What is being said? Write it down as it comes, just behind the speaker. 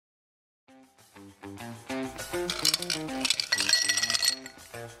I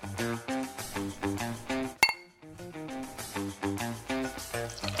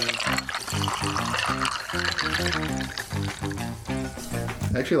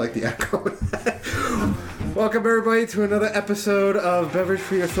actually like the echo. Welcome everybody to another episode of Beverage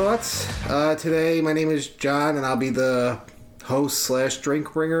for Your Thoughts. Today my name is John and I'll be the host /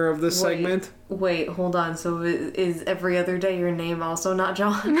 drink bringer of this segment. Wait, hold on. So is every other day your name also not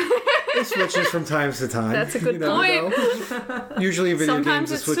John? It switches from time to time. That's a good point. Usually in video Sometimes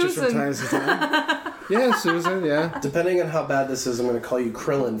games it it's switches Susan. from time to time. Yeah, Susan, yeah. Depending on how bad this is, I'm going to call you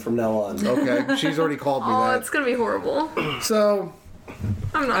Krillin from now on. Okay, she's already called me Oh, that. it's gonna be horrible. So,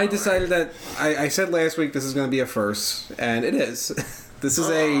 I'm not. I decided that, I said last week this is going to be a first, and it is. This is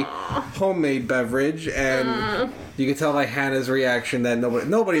a homemade beverage, and you can tell by Hannah's reaction that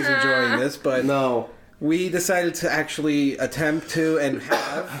nobody's enjoying this, but No. we decided to actually attempt to and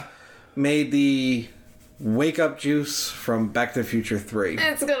have made the Wake Up Juice from Back to the Future 3.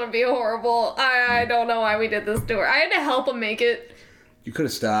 It's gonna be horrible. I don't know why we did this to her. I had to help him make it. You could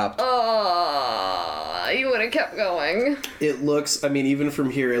have stopped. You would have kept going. It looks, I mean, even from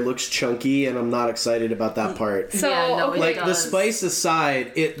here, it looks chunky, and I'm not excited about that part. So, Yeah, no, it okay. Like, the does. spice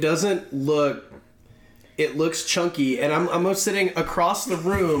aside, it doesn't look... It looks chunky, and I'm sitting across the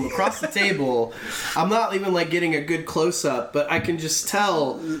room, across the table. I'm not even, like, getting a good close-up, but I can just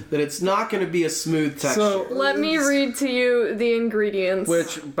tell that it's not going to be a smooth texture. So, Let me read to you the ingredients.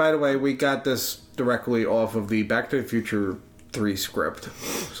 which, by the way, we got this directly off of the Back to the Future 3 script.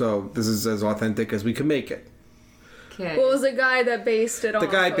 So, this is as authentic as we can make it. Okay. What was the guy that based it on?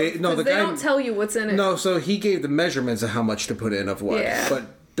 guy the they guy- don't tell you what's in it. No, so he gave the measurements of how much to put in of what. Yeah. But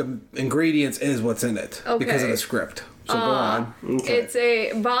the ingredients is what's in it. Because of Okay. the script. So, go on. It's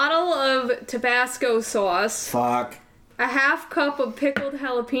a bottle of Tabasco sauce, Fuck. a half cup of pickled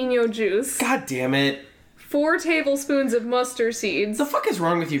jalapeno juice, God damn it. 4 tablespoons of mustard seeds, The fuck is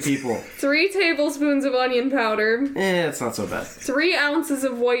wrong with you people? 3 tablespoons of onion powder, It's not so bad. 3 ounces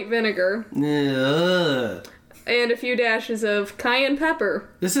of white vinegar, Ugh. and a few dashes of cayenne pepper.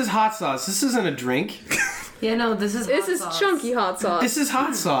 This is hot sauce. This isn't a drink. Yeah, no, this is This hot is sauce. chunky hot sauce. This is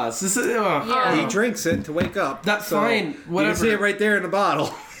hot sauce. This is... Yeah. He drinks it to wake up. That's So, fine. You Whatever. can see it right there in the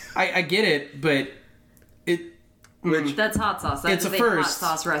bottle. I get it, but it... That's hot sauce. It's That's a a hot first.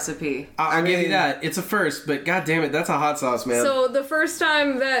 sauce recipe. I'll give mean- you that. It's a first, but god damn it, that's a hot sauce, man. So the first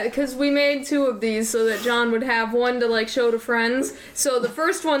time that, because we made 2 of these so that John would have one to like show to friends. So the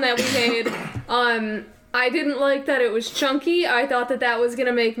first one that we made, I didn't like that it was chunky. I thought that that was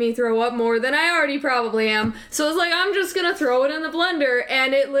gonna make me throw up more than I already probably am. So I was like, I'm just gonna throw it in the blender,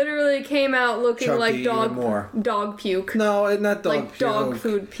 and it literally came out looking Chunky like even more. dog puke. No, not dog Like puke. dog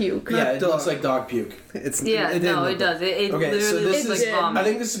food puke. yeah, it dog. looks like dog puke. It's, Yeah, it didn't no, look it does. It Okay, literally so this looks is... like did. vomit. I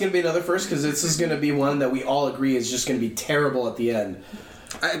think this is going to be another first, because this is going to be one that we all agree is just going to be terrible at the end.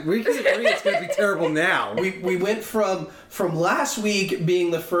 we can agree it's going to be terrible now. We went from last week being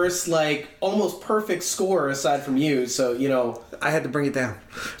the first, like, almost perfect score aside from you, so, you know, I had to bring it down.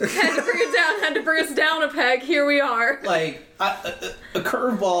 Had to bring it down. Had to bring us down a peg. Here we are. like, a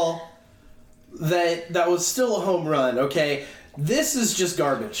curveball that was still a home run, okay? This is just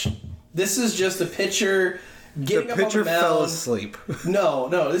garbage. This is just a pitcher getting The up on pitcher the mound. fell asleep. No,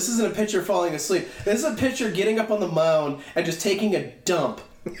 this isn't a pitcher falling asleep. This is a pitcher getting up on the mound and just taking a dump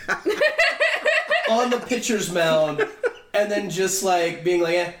on the pitcher's mound and then just, like, being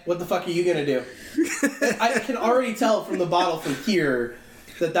like, what the fuck are you gonna do? I can already tell from the bottle from here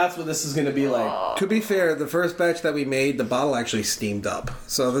that that's what this is gonna be like. To be fair, the first batch that we made, the bottle actually steamed up.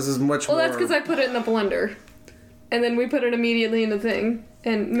 So this is much Well, more... that's because I put it in the blender. And then we put it immediately in the thing.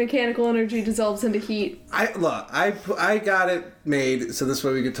 And mechanical energy dissolves into heat. I got it made so this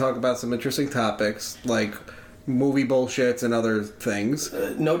way we could talk about some interesting topics, like movie bullshits and other things.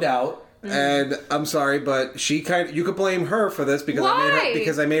 No doubt. And I'm sorry, but you could blame her for this because Why?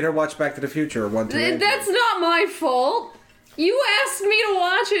 I made her watch Back to the Future 1, 2, and 3. That's not my fault. You asked me to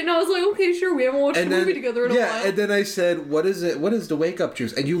watch it, and I was like, okay, sure, we haven't watched a movie together in a while. and then I said, what is it? What is the Wake Up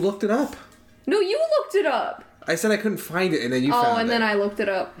Juice? And you looked it up. No, you looked it up. I said I couldn't find it, and then you found it. Oh, and then I looked it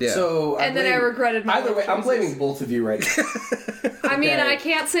up. Yeah. So And then I regretted my Either way, I'm choices. blaming both of you right now. I mean, Okay. I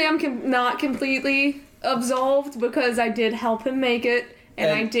can't say I'm not completely absolved because I did help him make it,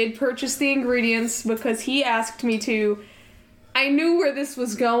 and I did purchase the ingredients because he asked me to. I knew where this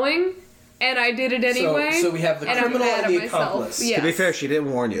was going, and I did it anyway. So we have the and I'm criminal mad and at the myself. accomplice. Yes. To be fair, she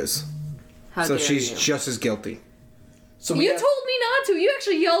didn't warn you. How So dare she's you. just as guilty. So You told me not to. You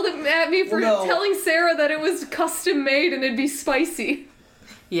actually yelled at me for No. telling Sarah that it was custom made and it'd be spicy.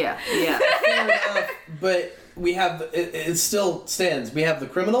 Yeah. Fair enough, but we have it still stands. We have the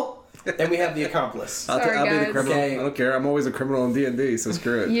criminal and we have the accomplice. I'll Sorry, be the guys. criminal. Okay. I don't care. I'm always a criminal in D&D, so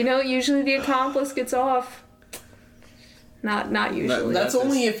screw it. You know, usually the accomplice gets off. Not usually. That's That's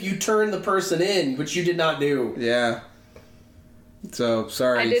only if you turn the person in, which you did not do. Yeah. So,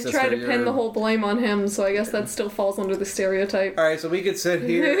 sorry, I did try sister, to pin you're- the whole blame on him, so I guess that still falls under the stereotype. Alright, so we could sit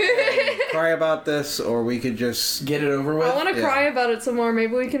here and cry about this, or we could just... Get it over with. I want to Yeah. cry about it some more.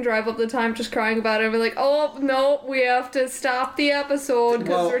 Maybe we can drive up the time just crying about it and be like, oh, no, we have to stop the episode because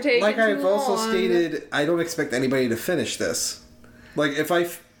Well, we're taking like too I've also long. stated, I don't expect anybody to finish this. Like, if I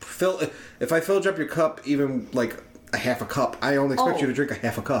filled up your cup even, like, a half a cup, I only expect Oh. you to drink a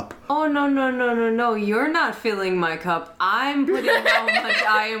half a cup. Oh, no. You're not filling my cup. I'm putting how much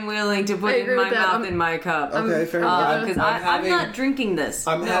I am willing to I put agree in my with that. mouth I'm- in my cup. Okay, fair enough. Because I'm I'm having- not drinking this.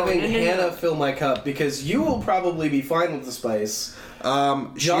 I'm No, having no. Hannah fill my cup because you will probably be fine with the spice.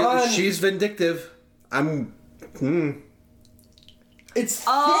 John- She's vindictive. It's thick.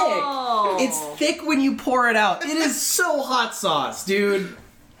 Oh. It's thick when you pour it out. It is so hot sauce, dude.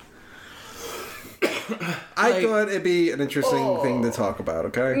 I Like- thought it'd be an interesting thing to talk about,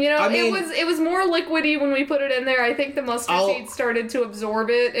 okay? You know, I mean- it was more liquidy when we put it in there. I think the mustard I'll- seeds started to absorb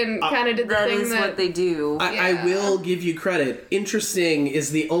it and kind of did the That thing is that what they do. I Yeah. will give you credit. Interesting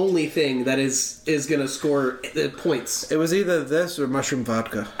is the only thing that is gonna score the points. It was either this or mushroom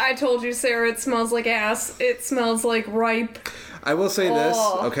vodka. I told you, Sarah. It smells like ass. It smells like ripe. I will say this,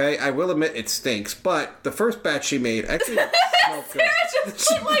 Oh. okay? I will admit it stinks, but the first batch she made actually smelled good. Just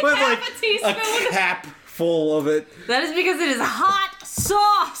put like half a teaspoon. cap full of it. That is because it is hot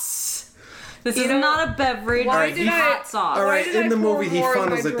sauce. This is know, not a beverage. why It's did I- hot sauce. All right, Why did in I the pour movie, he more of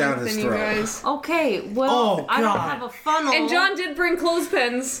funnels my it down drink his than you throat. guys? Okay, well, Oh, I don't God. have a funnel. And John did bring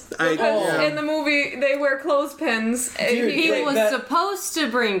clothespins because yeah. in the movie they wear clothespins. And Dude, He like was that- supposed to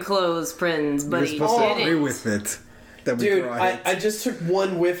bring clothespins, but You're he supposed to didn't. agree with it. That we Dude, brought I it. just took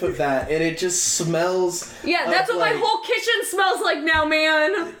one whiff of that and it just smells. yeah, that's of, what my like, whole kitchen smells like now,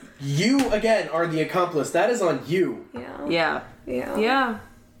 man. You again are the accomplice. That is on you. Yeah. Yeah. Yeah. Yeah.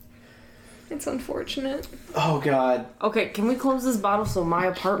 It's unfortunate. Oh God. Okay, can we close this bottle so my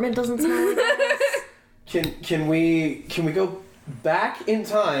apartment doesn't smell like that? Can we go back in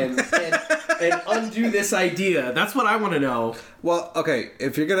time and undo this idea? That's what I want to know. Well, okay,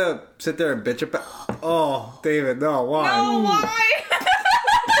 if you're gonna sit there and bitch about... Oh, David, no, why? Oh, why?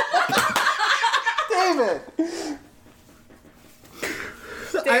 David!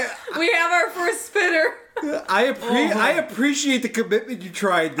 We have our first spitter. I appreciate the commitment you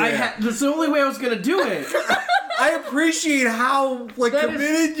tried there. That's the only way I was gonna do it. I appreciate how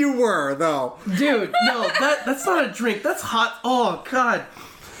committed you were, though. Dude, no, that's not a drink. That's hot. Oh God.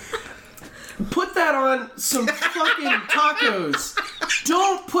 Put that on some fucking tacos.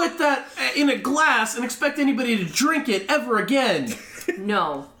 Don't put that in a glass and expect anybody to drink it ever again.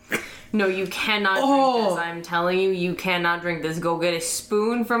 No. No, you cannot Oh. drink this. I'm telling you, you cannot drink this. Go get a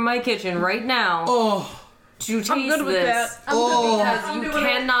spoon from my kitchen right now Oh, to taste I'm good with this. that. I'm good with that. Because I'm you doing it.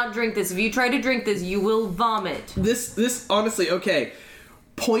 cannot drink this. If you try to drink this, you will vomit. this honestly, okay.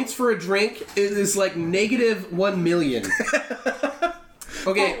 Points for a drink is like -1 million.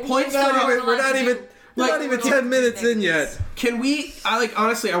 Okay, points for a We're not even Like, 10 minutes in yet. Can we?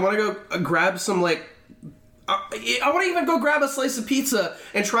 Honestly, I want to go grab some I want to even go grab a slice of pizza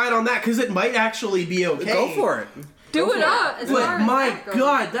and try it on that because it might actually be okay. Go for it. Do it up. As far But as my that goes.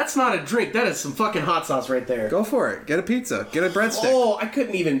 God, that's not a drink. That is some fucking hot sauce right there. Go for it. Get a pizza. Get a breadstick. Oh, I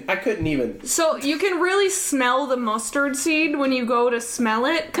couldn't even. So you can really smell the mustard seed when you go to smell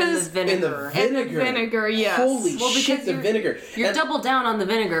it, And the because In the vinegar. vinegar. vinegar, yes. Holy Well, shit, because the vinegar. You're And- double down on the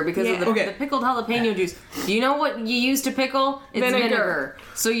vinegar because of Yeah. Okay. the pickled jalapeno juice. Do you know what you use to pickle? It's Vinegar. vinegar.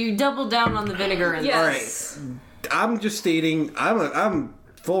 So you double down on the vinegar and Yes. I'm just stating I'm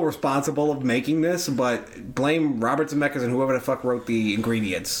full responsible of making this, but blame Robert Zemeckis and whoever the fuck wrote the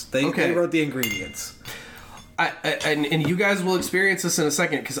ingredients. They wrote the ingredients. And you guys will experience this in a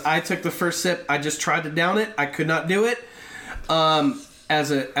second because I took the first sip. I just tried to down it. I could not do it.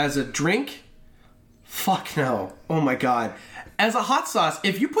 As a drink, fuck no. Oh my God. As a hot sauce,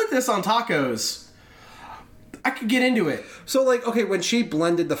 if you put this on tacos, I could get into it. So, like, okay, when she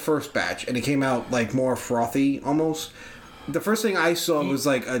blended the first batch and it came out, like, more frothy almost, the first thing I saw was,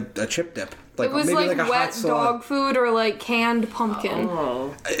 like, a chip dip. Like, It was maybe like a hot wet sauce. dog food or like canned pumpkin.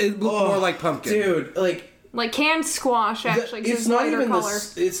 Oh. It looked more like pumpkin. Dude, like, Like canned squash, actually, 'cause It's not lighter even color.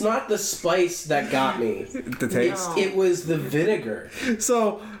 it's not the spice that got me. The taste. It was the vinegar.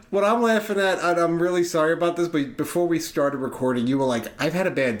 So, what I'm laughing at, and I'm really sorry about this, but before we started recording, you were like, I've had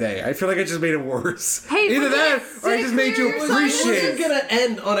a bad day. I feel like I just made it worse. Hey, Either but that, it's or I just made you sick, It wasn't appreciate. gonna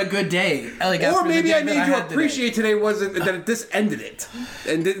end on a good day. Like Or after the maybe day I that made you had today. appreciate today wasn't that this ended it,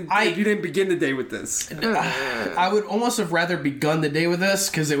 and you didn't begin the day with this. I would almost have rather begun the day with this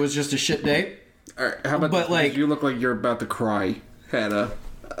because it was just a shit day. All right, how about But, this? like- You look like you're about to cry, Hannah.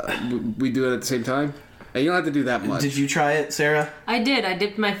 We do it at the same time, and you don't have to do that much. Did you try it, Sarah? I did. I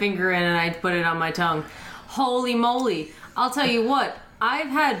dipped my finger in and I put it on my tongue. Holy moly. I'll tell you what, I've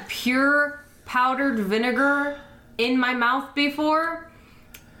had pure powdered vinegar in my mouth before,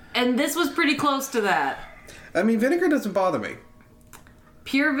 and this was pretty close to that. I mean, vinegar doesn't bother me.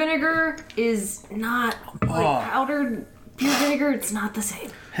 Pure vinegar is not like powdered pure vinegar, it's not the same.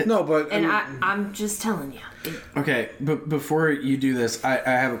 No, but And I'm just telling you. Okay, but before you do this, I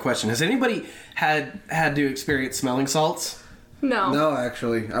have a question. Has anybody had to experience smelling salts? No. no,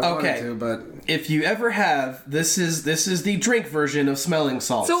 actually, I wanted Okay. to, but If you ever have, this is the drink version of smelling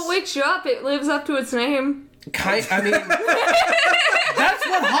salts. So it wakes you up. It lives up to its name. I mean, that's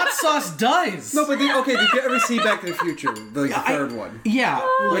what hot sauce does. no, but okay. Did you ever see Back to the Future, the third one? Yeah,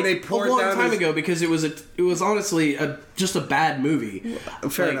 like, they poured a long down time his- ago because it was honestly just a bad movie.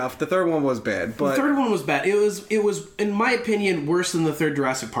 Fair Like, enough. The third one was bad, The but third one was bad. It was in my opinion worse than the third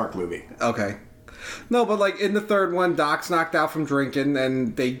Jurassic Park movie. okay. No, but like in the third one, Doc's knocked out from drinking,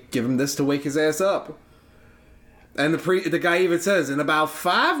 and they give him this to wake his ass up. And the guy even says in about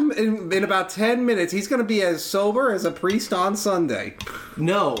 10 minutes he's going to be as sober as a priest on Sunday.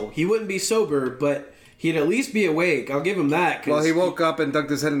 No, he wouldn't be sober, but he'd at least be awake. I'll give him that. 'Cause Well, he woke up and dunked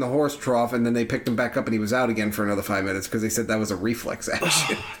his head in the horse trough, and then they picked him back up, and he was out again for another 5 minutes because they said that was a reflex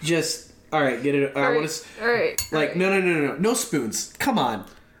action. just all right. Get it. I All want right. to All right. like no spoons. Come on.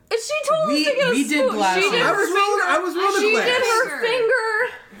 And she told We- us to get a we spoon. did glasses. She did I her was rolling- I was rolling She glass. did her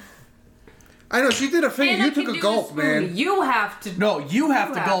finger. I know, she did a finger. Hannah You can took a do gulp, the spoon. man. You have to. No, you have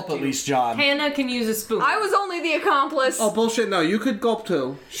You to have gulp to. at least, John. Hannah can use a spoon. I was only the accomplice. Oh, bullshit, no. You could gulp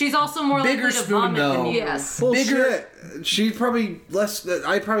too. She's also more Bigger likely to spoon, vomit though. than you. Yes. Bullshit. She's probably less...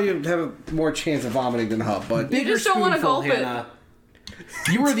 I probably have a more chance of vomiting than her, but... Bigger just don't wanna spoonful, gulp it. Hannah.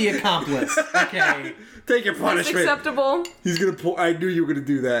 You were the accomplice. Okay. Take your That's punishment. acceptable. He's gonna pull... I knew you were gonna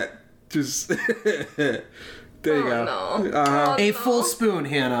do that. Just... there you go. No. Uh-huh. A full spoon,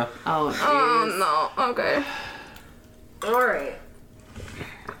 Hannah. Oh, jeez. Oh no. Okay. All right.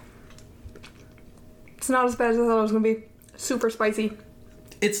 It's not as bad as I thought it was gonna be. Super spicy.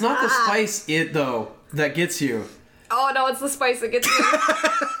 It's not the spice though that gets you. Oh no, it's the spice that gets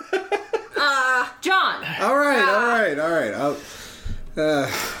me. John, All right.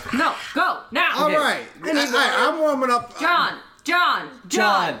 no, go now. All right. I'm warming up. John. John.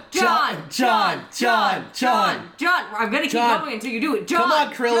 I'm gonna keep John. going until you do it. John, Come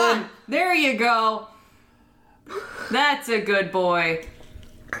on, Krillin. John. There you go. That's a good boy.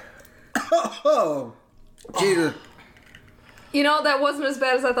 Oh. Jesus. You know, that wasn't as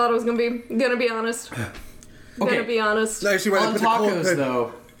bad as I thought it was gonna be. Gonna be honest. Gonna be honest. Now you see why they On put the tacos cold...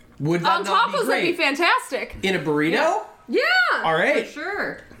 though, would that On not tacos, be that'd great? be fantastic. In a burrito? Yeah. All right. For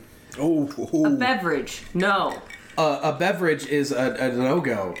sure. Oh. A beverage. No. A beverage is a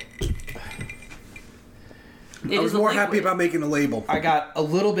no-go. It I was is a more liquid. happy about making the label. I got a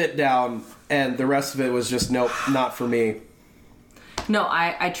little bit down, and the rest of it was just nope, not for me. No,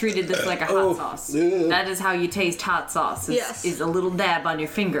 I treated this like a hot sauce. Ugh. That is how you taste hot sauce. Yes. Is a little dab on your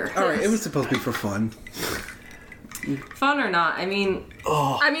finger. All right, it was supposed to be for fun. Fun or not? I mean,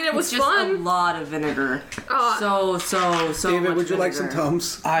 I mean, it was it's just a fun. lot of vinegar. Uh, So David, much would you like some vinegar.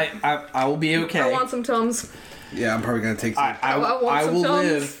 Tums? I will be okay. I want some Tums. Yeah, I'm probably gonna take some. I want some will Tums.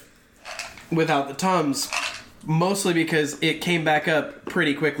 live without the Tums, mostly because it came back up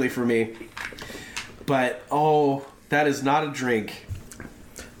pretty quickly for me. But that is not a drink.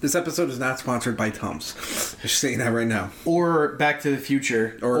 This episode is not sponsored by Tums. Just saying that right now. Or Back to the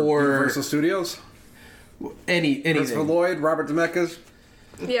Future, Or Universal Studios. anything. Christopher Lloyd, Robert Zemeckis.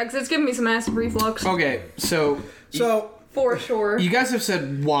 Yeah, because it's giving me some acid reflux. Okay, so So, For sure. you guys have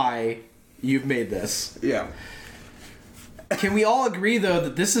said why you've made this. yeah. Can we all agree though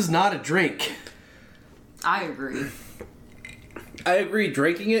that this is not a drink? I agree. I agree,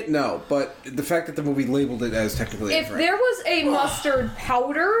 drinking it, no. But the fact that the movie labeled it as technically a If drink. there was a mustard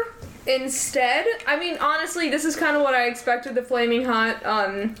powder instead, I mean, honestly, this is kind of what I expected the Flaming Hot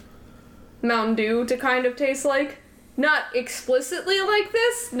Mountain Dew to kind of taste like. Not explicitly like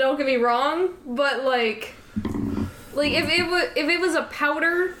this, don't get me wrong, but like if it was a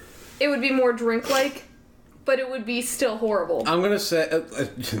powder, it would be more drink-like. but it would be still horrible. I'm gonna say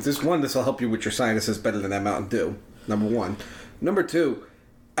this will help you with your sinuses better than that Mountain Dew. Number one. Number two,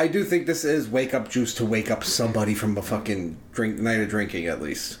 I do think this is wake up juice to wake up somebody from a fucking night of drinking. At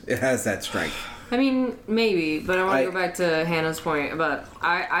least it has that strength. I mean, maybe, but I want to go back to Hannah's point about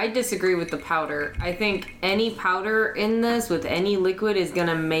I disagree with the powder. I think any powder in this with any liquid is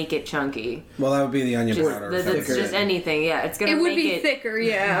gonna make it chunky. Well, that would be the onion powder. That's just anything. Yeah, it's gonna It would make be it thicker,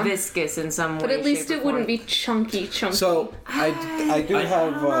 yeah. viscous in some way. But at least shape, it or wouldn't form. be chunky. So I do have. I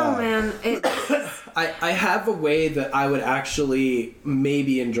don't know, man. I have a way that I would actually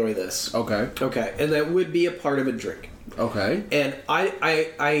maybe enjoy this. Okay. Okay, and that would be a part of a drink. Okay. And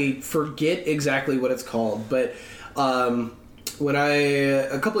I forget exactly what it's called, but when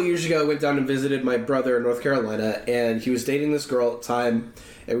a couple of years ago, I went down and visited my brother in North Carolina, and he was dating this girl at the time,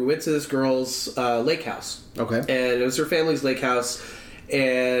 and we went to this girl's lake house. Okay. And it was her family's lake house,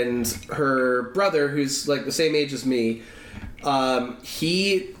 and her brother, who's like the same age as me,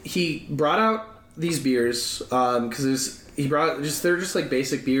 he brought out these beers because they're just like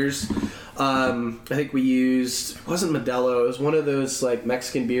basic beers. I think we used, it wasn't Modelo, it was one of those like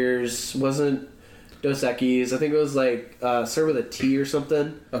Mexican beers, wasn't Dos Equis, I think it was like served with a T or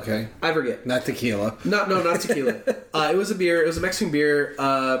something. Okay. I forget. Not tequila. No, not tequila. It was a beer, it was a Mexican beer,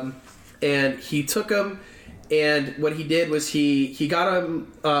 and he took them, and what he did was he got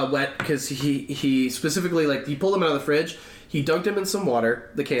them wet because he specifically, like, he pulled them out of the fridge, he dunked them in some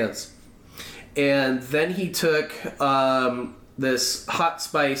water, the cans, and then he took this hot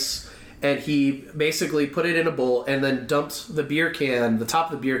spice and he basically put it in a bowl and then dumped the beer can, the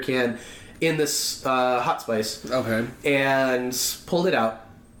top of the beer can, in this hot spice. Okay. And pulled it out.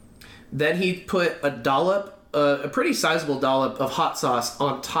 Then he put a dollop, a pretty sizable dollop of hot sauce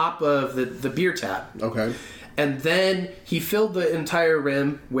on top of the beer tap. Okay. And then he filled the entire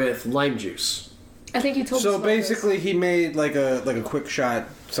rim with lime juice. I think you told us So about basically, he made like a quick shot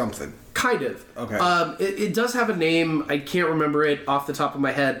something. Kind of. Okay. It does have a name. I can't remember it off the top of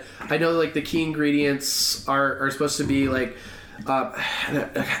my head. I know like the key ingredients are supposed to be like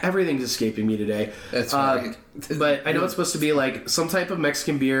everything's escaping me today. That's right. But I know it's supposed to be like some type of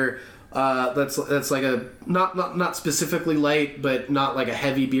Mexican beer. That's like a not specifically light, but not like a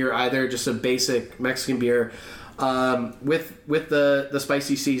heavy beer either. Just a basic Mexican beer with the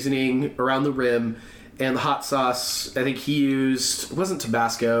spicy seasoning around the rim. And the hot sauce, I think he used, it wasn't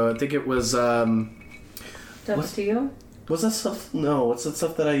Tabasco, I think it was, Tabasco? was that stuff? No, what's that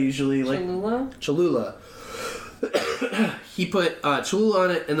stuff that I usually like? Cholula? Cholula. He put Cholula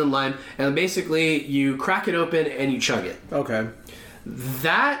on it and then lime, and basically you crack it open and you chug it. Okay.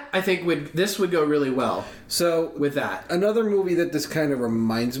 That, I think, this would go really well So with that. another movie that this kind of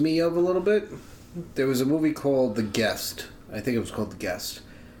reminds me of a little bit, there was a movie called The Guest. I think it was called The Guest.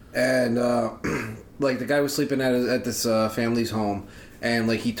 And, like, the guy was sleeping at this family's home, and,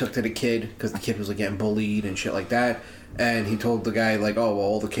 like, he took to the kid, because the kid was, like, getting bullied and shit like that, and he told the guy, like, oh, well,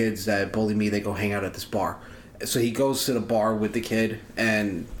 all the kids that bully me, they go hang out at this bar. So he goes to the bar with the kid,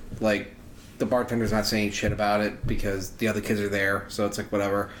 and, like, the bartender's not saying shit about it, because the other kids are there, so it's like,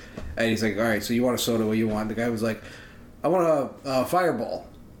 whatever. And he's like, alright, so you want a soda, what do you want? The guy was like, I want a Fireball.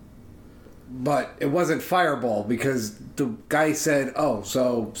 But it wasn't Fireball because the guy said, oh,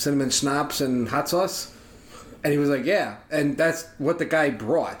 so cinnamon schnapps and hot sauce? And he was like, yeah. And that's what the guy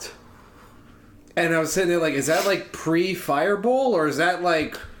brought. And I was sitting there like, is that like pre-Fireball? Or is that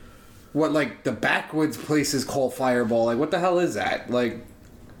like what like the backwoods places call Fireball? Like, what the hell is that? Like,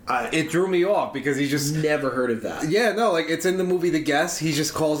 it drew me off because he just... Never heard of that. Yeah, no, like, it's in the movie The Guest. He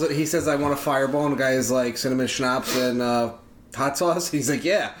just calls it... He says, I want a Fireball. And the guy is like, cinnamon schnapps and hot sauce. He's like,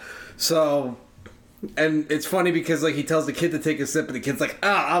 yeah. So, and it's funny because, like, he tells the kid to take a sip, and the kid's like,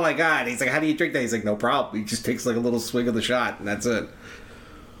 oh my God. He's like, how do you drink that? He's like, no problem. He just takes, like, a little swig of the shot, and that's it.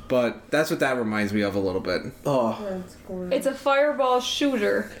 But that's what that reminds me of a little bit. Oh. That's cool. It's a Fireball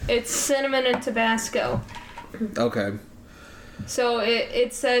shooter. It's cinnamon and Tabasco. Okay. So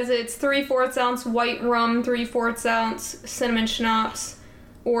it says it's 3/4 ounce white rum, 3/4 ounce cinnamon schnapps,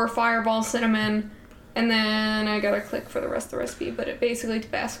 or Fireball cinnamon. And then I gotta click for the rest of the recipe, but it basically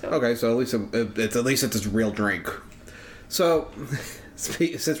Tabasco. Okay, so at least it's a real drink. So,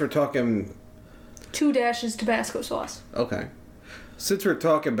 since we're talking... 2 dashes Tabasco sauce. Okay. Since we're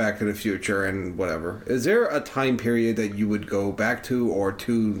talking Back to the Future and whatever, is there a time period that you would go back to or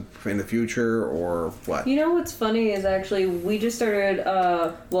to in the future or what? You know what's funny is actually we just started,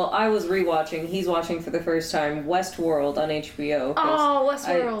 well, I was rewatching, he's watching for the first time, Westworld on HBO. Oh,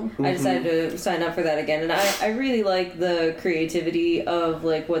 Westworld. I decided to sign up for that again, and I really like the creativity of,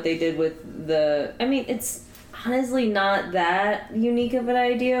 like, what they did with the, I mean, it's, honestly not that unique of an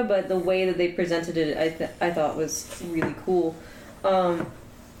idea, but the way that they presented it, I thought was really cool.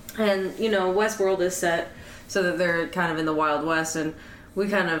 And you know, Westworld is set so that they're kind of in the Wild West, and we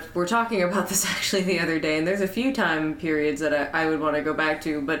kind of were talking about this actually the other day, and there's a few time periods that I would want to go back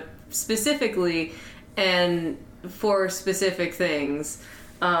to, but specifically and for specific things.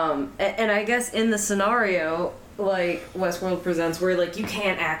 And I guess in the scenario, like Westworld presents, where like you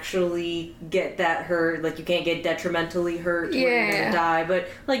can't actually get that hurt, like you can't get detrimentally hurt where you're gonna die, but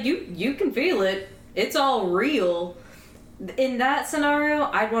like you can feel it. It's all real. In that scenario,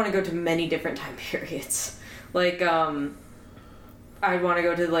 I'd want to go to many different time periods. Like, I'd want to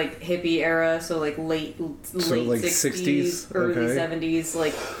go to like hippie era, so like late like 60s, early 70s,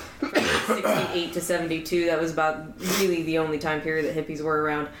 like from 68 to 72. That was about really the only time period that hippies were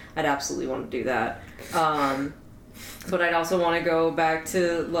around. I'd absolutely want to do that. But I'd also want to go back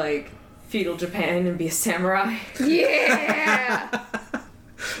to like feudal Japan and be a samurai. Yeah.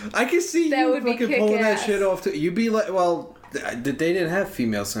 I can see That you would be fucking pulling that kick-ass. shit off. You'd be like, well, they didn't have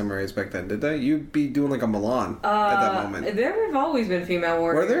female samurais back then, did they? You'd be doing like a Milan at that moment. There have always been female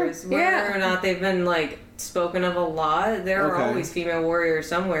warriors. there? Whether or not they've been like spoken of a lot, there are always female warriors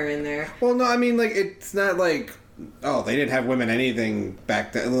somewhere in there. Well, no, I mean, like, it's not like, oh, they didn't have women anything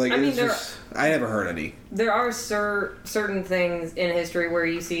back then. Like, I mean, it's just, I never heard any. There are certain things in history where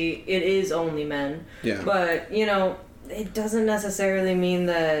you see it is only men. Yeah. But, you know, it doesn't necessarily mean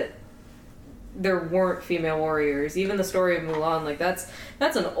that there weren't female warriors. Even the story of Mulan, like, that's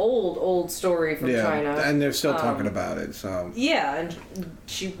an old story from China. And they're still talking about it, so. Yeah, and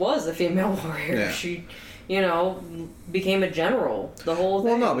she was a female warrior. Yeah. She, you know, became a general. The whole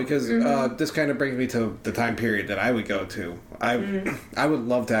thing. Well, no, because this kind of brings me to the time period that I would go to. I would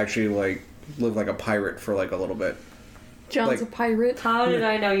love to actually, like, live like a pirate for, like, a little bit. John's Like- a pirate. How did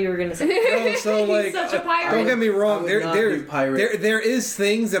I know you were going to say No, so, like, He's such a pirate. don't get me wrong. I would not do pirate. There is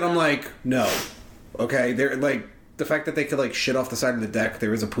things that I'm like, no. Okay, they're like the fact that they could like shit off the side of the deck.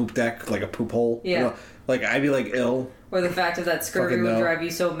 There is a poop deck, like a poop hole. Yeah. You know, like I'd be like ill. Or the fact of that scurvy Fucking would no. drive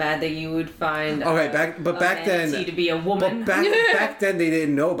you so mad that you would find Okay, back then, to be a woman. But back then they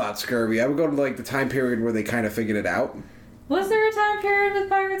didn't know about scurvy. I would go to like the time period where they kind of figured it out. Was there a time period with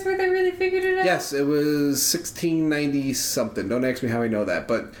pirates where they really figured it out? Yes, it was 1690 something. Don't ask me how I know that,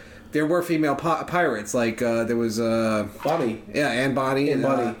 but there were female pirates. Like there was Bonnie. yeah, Anne Bonny And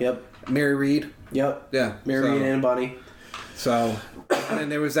Bonnie, yep. Mary Read. Yep. Yeah, Mary so- and Bonnie. So, and then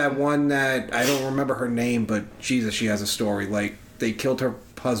there was that one that I don't remember her name, but Jesus, she has a story. Like, they killed her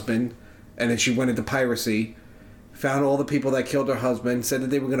husband, and then she went into piracy, found all the people that killed her husband, said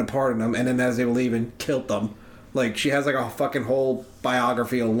that they were going to pardon them, and then as they were leaving, killed them. Like, she has like a fucking whole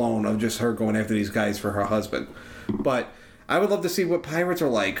biography alone of just her going after these guys for her husband. But I would love to see what pirates are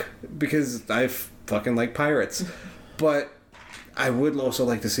like, because I fucking like pirates. But I would also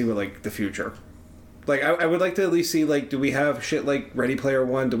like to see what, like, the future. Like, I would like to at least see, like, do we have shit like Ready Player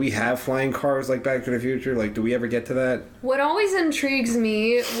One? Do we have flying cars like Back to the Future? Like, do we ever get to that? What always intrigues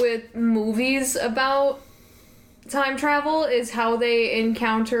me with movies about time travel is how they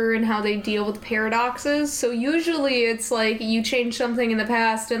encounter and how they deal with paradoxes. So usually it's like you change something in the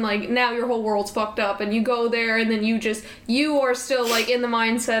past and like now your whole world's fucked up and you go there and then you are still like in the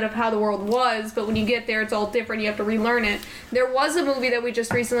mindset of how the world was, but when you get there it's all different. You have to relearn it. There was a movie that we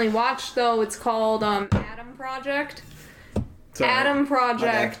just recently watched though. It's called Adam Project. So, Adam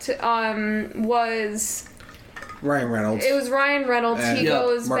Project was... Ryan Reynolds. It was Ryan Reynolds. And he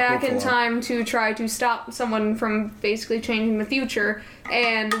goes Mark back in Ruffalo. time to try to stop someone from basically changing the future.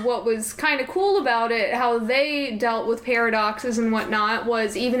 And what was kind of cool about it, how they dealt with paradoxes and whatnot,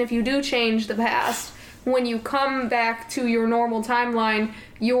 was even if you do change the past, when you come back to your normal timeline,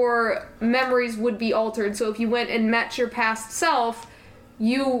 your memories would be altered. So if you went and met your past self,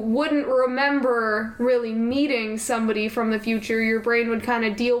 you wouldn't remember really meeting somebody from the future. Your brain would kind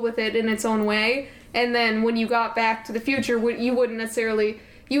of deal with it in its own way. And then when you got back to the future, you wouldn't necessarily...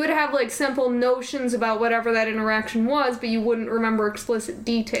 You would have, like, simple notions about whatever that interaction was, but you wouldn't remember explicit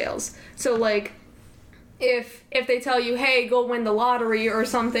details. So, like, if they tell you, hey, go win the lottery or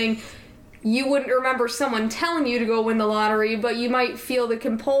something, you wouldn't remember someone telling you to go win the lottery, but you might feel the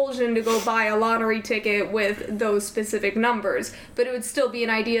compulsion to go buy a lottery ticket with those specific numbers. But it would still be an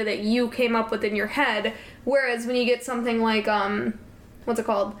idea that you came up with in your head. Whereas when you get something like, what's it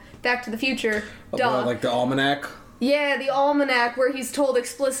called? Back to the Future. Duh. Like the almanac. Yeah, the almanac where he's told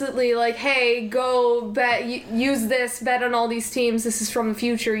explicitly, like, hey, go bet, use this, bet on all these teams, this is from the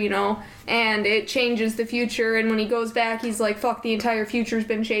future, you know, and it changes the future, and when he goes back, he's like, fuck, the entire future's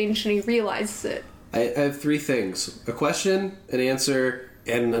been changed, and he realizes it. I have three things. A question, an answer,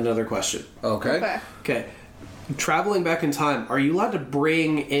 and another question. Okay. Okay. traveling back in time, are you allowed to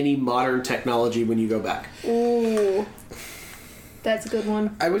bring any modern technology when you go back? Ooh. That's a good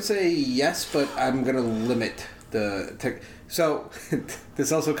one. I would say yes, but I'm going to limit the tech. So,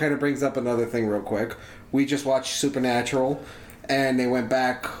 this also kind of brings up another thing real quick. We just watched Supernatural, and they went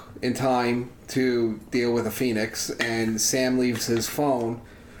back in time to deal with a phoenix, and Sam leaves his phone.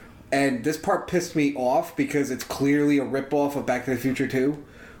 And this part pissed me off because it's clearly a ripoff of Back to the Future 2.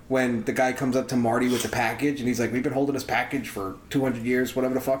 When the guy comes up to Marty with the package, and he's like, we've been holding this package for 200 years,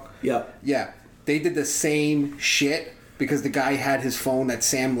 whatever the fuck. Yep. Yeah. They did the same shit because the guy had his phone that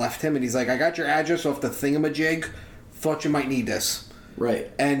Sam left him, and he's like, I got your address off the thingamajig. Thought you might need this. Right.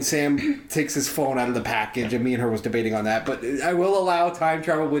 And Sam takes his phone out of the package, and me and her was debating on that. But I will allow time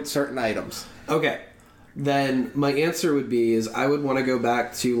travel with certain items. Okay. Then my answer would be is I would want to go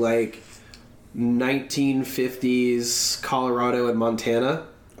back to, like, 1950s Colorado and Montana.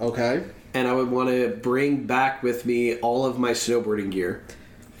 Okay. And I would want to bring back with me all of my snowboarding gear.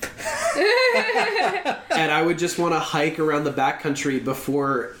 And I would just want to hike around the backcountry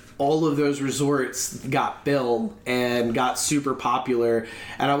before all of those resorts got built and got super popular.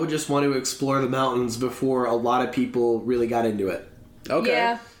 And I would just want to explore the mountains before a lot of people really got into it. Okay.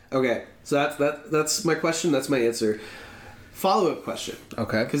 Yeah. Okay, so that's my question. That's my answer. Follow-up question.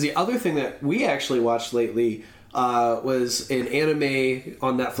 Okay. Because the other thing that we actually watched lately was an anime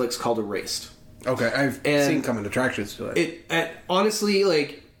on Netflix called Erased. Okay, I've seen coming attractions to it. Honestly,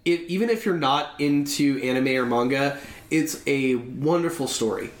 like, even if you're not into anime or manga, it's a wonderful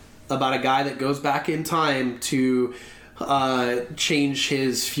story about a guy that goes back in time to change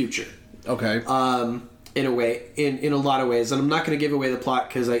his future. Okay. In a way, in a lot of ways. And I'm not going to give away the plot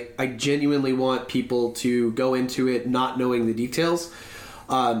because I genuinely want people to go into it not knowing the details.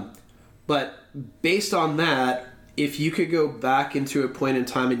 But based on that, if you could go back into a point in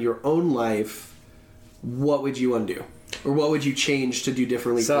time in your own life, what would you undo? Or what would you change to do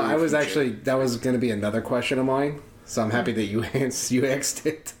differently? So for your I was future? actually, that was going to be another question of mine. So I'm happy that you asked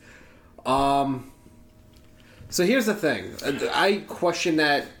it. So here's the thing. I question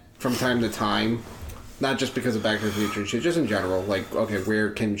that from time to time. Not just because of Back to the Future shit, just in general. Like, okay, where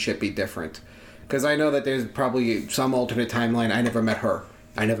can shit be different? Because I know that there's probably some alternate timeline. I never met her.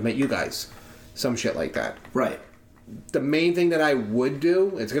 I never met you guys. Some shit like that. Right. The main thing that I would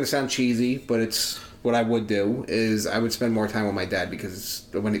do, it's going to sound cheesy, but it's what I would do, is I would spend more time with my dad because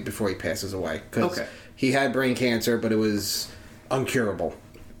before he passes away. Because he had brain cancer, but it was uncurable.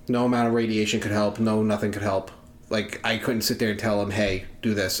 No amount of radiation could help. No, nothing could help. Like, I couldn't sit there and tell him, hey,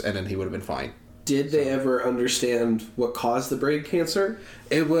 do this, and then he would have been fine. Did they ever understand what caused the brain cancer?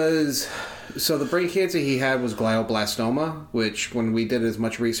 It was... So the brain cancer he had was glioblastoma, which when we did as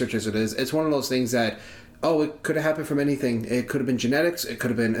much research as it is, it's one of those things that, it could have happened from anything. It could have been genetics, it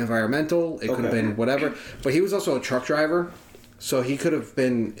could have been environmental, it could have been whatever. But he was also a truck driver, so he could have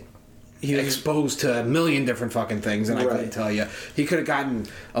been exposed to a million different fucking things, and I couldn't tell you. He could have gotten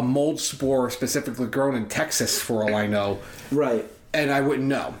a mold spore specifically grown in Texas, for all I know. Right. And I wouldn't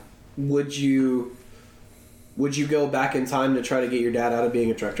know. Would you go back in time to try to get your dad out of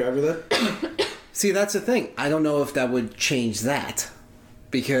being a truck driver then? See, that's the thing. I don't know if that would change that.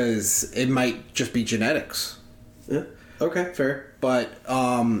 Because it might just be genetics. Yeah. Okay, fair. But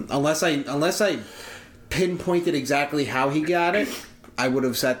unless I pinpointed exactly how he got it, I would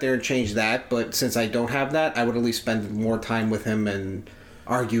have sat there and changed that. But since I don't have that, I would at least spend more time with him and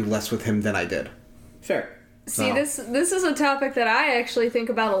argue less with him than I did. Fair. See, this is a topic that I actually think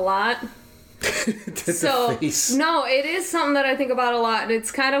about a lot. So, no, it is something that I think about a lot. And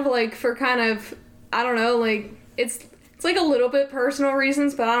it's kind of like for kind of, I don't know, like, it's like a little bit personal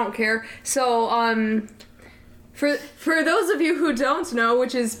reasons, but I don't care. So, for those of you who don't know,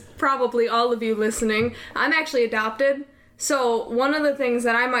 which is probably all of you listening, I'm actually adopted. So, one of the things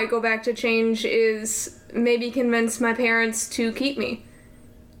that I might go back to change is maybe convince my parents to keep me.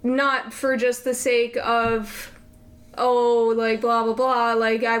 Not for just the sake of, like, blah, blah, blah,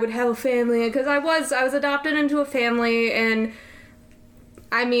 like, I would have a family, because I was adopted into a family, and,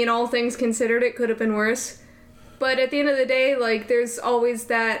 I mean, all things considered, it could have been worse. But at the end of the day, like, there's always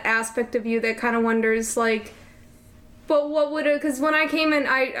that aspect of you that kind of wonders, like, but what would it, because when I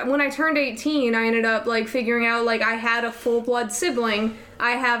turned 18, I ended up, like, figuring out, like, I had a full-blood sibling.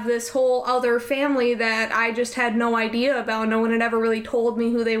 I have this whole other family that I just had no idea about. No one had ever really told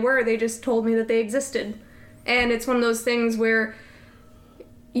me who they were. They just told me that they existed. And it's one of those things where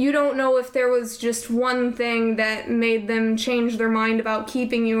you don't know if there was just one thing that made them change their mind about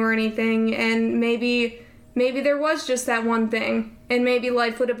keeping you or anything, and maybe there was just that one thing, and maybe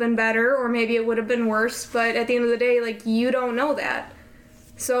life would have been better, or maybe it would have been worse, but at the end of the day, like, you don't know that.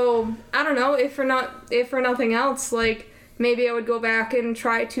 So I don't know, if for nothing else, like maybe I would go back and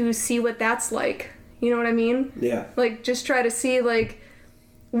try to see what that's like. You know what I mean? Yeah. Like just try to see like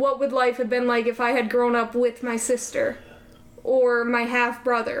what would life have been like if I had grown up with my sister or my half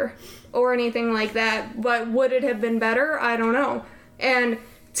brother or anything like that. But would it have been better? I don't know. And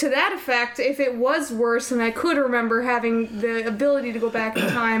to that effect, if it was worse and I could remember having the ability to go back in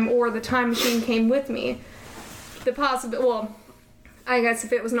time or the time machine came with me, well, I guess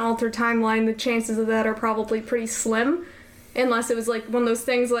if it was an altered timeline, the chances of that are probably pretty slim. Unless it was like one of those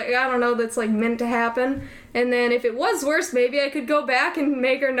things like, I don't know, that's like meant to happen. And then if it was worse, maybe I could go back and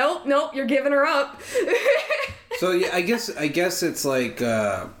make her, nope, you're giving her up. So yeah, I guess it's like,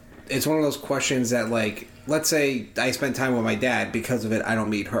 it's one of those questions that like, let's say I spent time with my dad, because of it I don't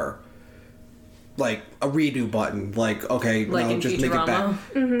meet her. Like a redo button, like okay, like no, in just make it Futurama?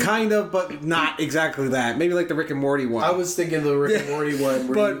 back. Kind of, but not exactly that. Maybe like the Rick and Morty one. I was thinking the Rick and Morty one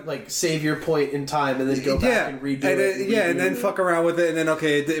where you like save your point in time and then go back and redo it. And then fuck around with it, and then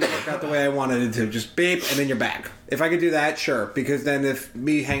okay, it didn't work out the way I wanted it to. Just beep, and then you're back. If I could do that, sure. Because then if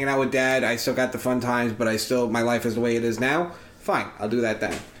me hanging out with Dad, I still got the fun times, but my life is the way it is now. Fine, I'll do that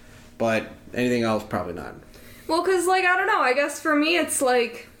then. But anything else, probably not. Well, because, like, I don't know. I guess for me, it's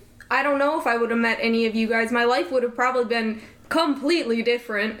like, I don't know if I would have met any of you guys. My life would have probably been completely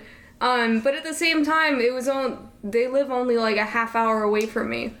different. But at the same time, they live only, like, a half hour away from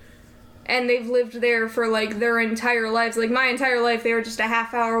me. And they've lived there for, like, their entire lives. Like, my entire life, they were just a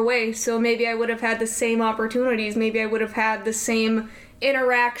half hour away. So maybe I would have had the same opportunities. Maybe I would have had the same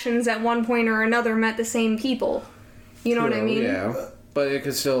interactions at one point or another, met the same people. You know what I mean? Yeah. But it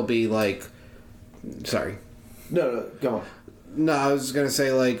could still be, like... Sorry. No, go on. No, I was going to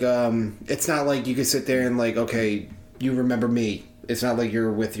say, like, it's not like you could sit there and, like, okay, you remember me. It's not like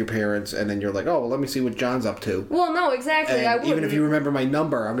you're with your parents and then you're like, oh, well, let me see what John's up to. Well, no, exactly. And I wouldn't. even if you remember my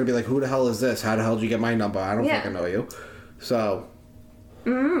number, I'm going to be like, who the hell is this? How the hell did you get my number? I don't fucking know you. So...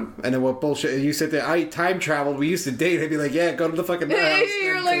 Mm-hmm. And then what bullshit? You sit there, I time traveled, we used to date. I'd be like, yeah, go to the fucking house.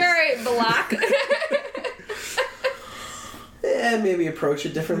 You're like, alright, block. And maybe approach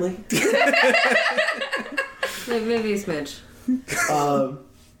it differently. Maybe a smidge.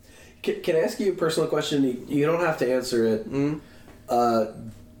 Can I ask you a personal question? You don't have to answer it.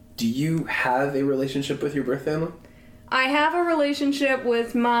 Do you have a relationship with your birth family? I have a relationship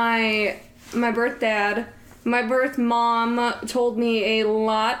with my birth dad. My birth mom told me a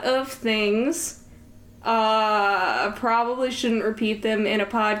lot of things. Probably shouldn't repeat them in a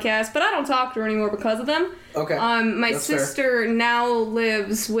podcast, but I don't talk to her anymore because of them. Okay. My sister now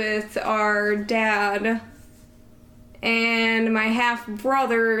lives with our dad, and my half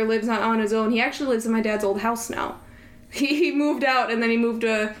brother lives on his own. He actually lives in my dad's old house now. He moved out, and then he moved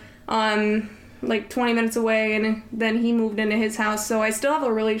to like 20 minutes away, and then he moved into his house. So I still have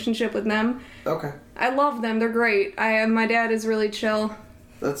a relationship with them. Okay. I love them. They're great. My dad is really chill.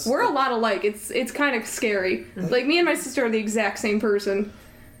 We're a lot alike. It's kind of scary. Like, me and my sister are the exact same person.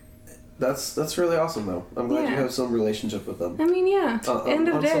 That's really awesome, though. I'm glad you have some relationship with them. I mean, yeah. End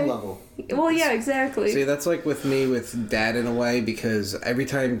of on day. some level. Well, yeah, exactly. See, that's like with me with Dad in a way, because every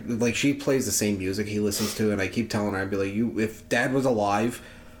time, like, she plays the same music he listens to, and I keep telling her, I'd be like, if Dad was alive,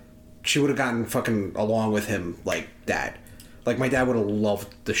 she would have gotten fucking along with him like Dad. Like, my dad would have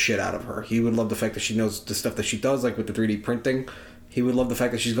loved the shit out of her. He would love the fact that she knows the stuff that she does, like with the 3D printing. He would love the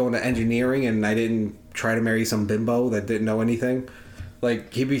fact that she's going to engineering and I didn't try to marry some bimbo that didn't know anything.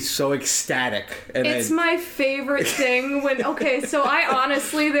 Like, he'd be so ecstatic. And it's my favorite thing when... Okay, so I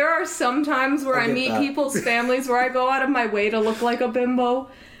honestly... There are some times where I meet people's families where I go out of my way to look like a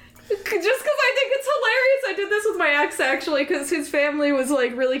bimbo. Just because I think it's hilarious. I did this with my ex, actually, because his family was,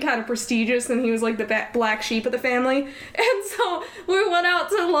 like, really kind of prestigious, and he was, like, the black sheep of the family. And so we went out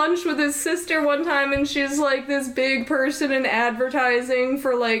to lunch with his sister one time, and she's, like, this big person in advertising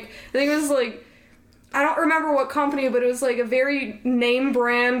for, like... I think it was, like... I don't remember what company, but it was, like, a very name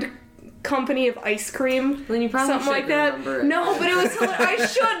brand company of ice cream. Then you probably something like that. Remember it. No, but it was... I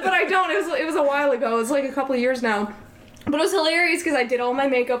should, but I don't. It was a while ago. It was, like, a couple of years now. But it was hilarious because I did all my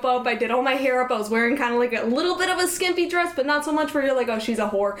makeup up, I did all my hair up, I was wearing kind of like a little bit of a skimpy dress, but not so much where you're like, oh, she's a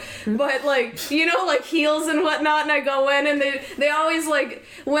whore. But like, you know, like heels and whatnot, and I go in and they always like,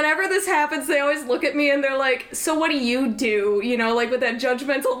 whenever this happens, they always look at me and they're like, so what do? You know, like with that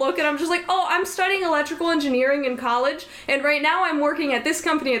judgmental look, and I'm just like, oh, I'm studying electrical engineering in college, and right now I'm working at this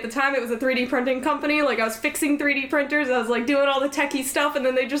company. At the time it was a 3D printing company, like I was fixing 3D printers, I was like doing all the techie stuff, and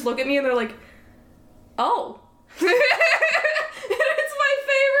then they just look at me and they're like, oh. And it's my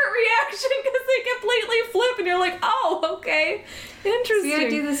favorite reaction because they completely flip and you're like, oh, okay, interesting. See, I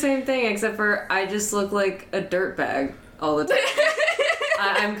do the same thing, except for I just look like a dirtbag all the time.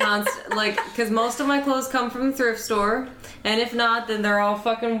 I I'm constant, like, because most of my clothes come from the thrift store, and if not, then they're all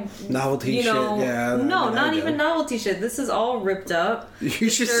fucking Novelty you know, shit, yeah. No, I mean, not I even do. novelty shit. This is all ripped up. You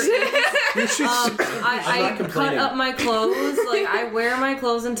should. You should. I not cut complaining. up my clothes. Like, I wear my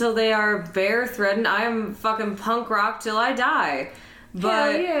clothes until they are bare threaded. I am fucking punk rock till I die.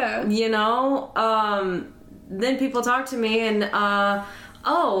 But, Hell yeah. you know, then people talk to me and,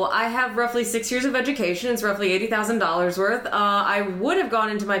 oh, I have roughly 6 years of education. It's roughly $80,000 worth. I would have gone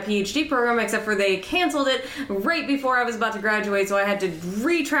into my PhD program, except for they canceled it right before I was about to graduate, so I had to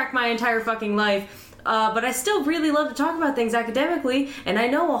retrack my entire fucking life. But I still really love to talk about things academically, and I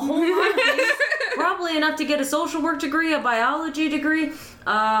know a whole lot of things. Probably enough to get a social work degree, a biology degree,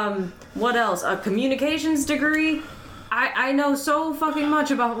 what else? A communications degree. I know so fucking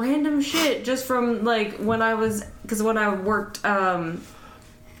much about random shit just from, like, when I worked,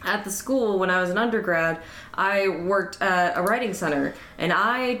 at the school when I was an undergrad, I worked at a writing center, and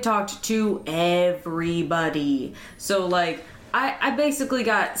I talked to everybody. So, like, I basically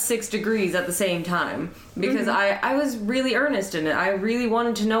got 6 degrees at the same time because I was really earnest in it. I really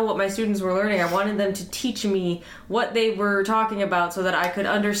wanted to know what my students were learning. I wanted them to teach me what they were talking about so that I could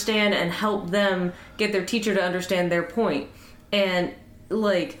understand and help them get their teacher to understand their point. And,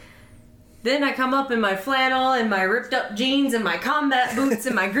 like, then I come up in my flannel and my ripped up jeans and my combat boots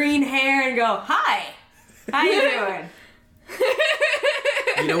and my green hair and go, "Hi, how you doing?"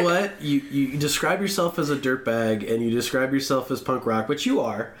 You know what? You describe yourself as a dirtbag and you describe yourself as punk rock, which you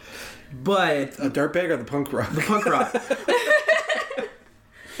are, but A dirtbag or the punk rock? the punk rock.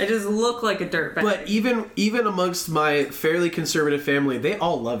 I just look like a dirtbag. But even amongst my fairly conservative family, they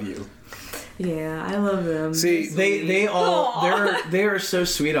all love you. Yeah, I love them. See, They all they are so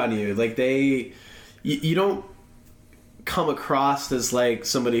sweet on you. Like you don't come across as like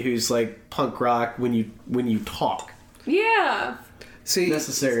somebody who's like punk rock when you talk Yeah. see,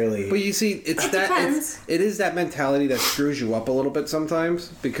 necessarily. but you see, it's It that depends. it is that mentality that screws you up a little bit sometimes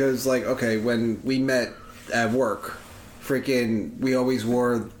because, like, okay, when we met at work, freaking, we always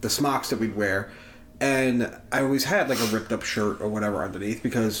wore the smocks that we'd wear. And I always had like a ripped up shirt or whatever underneath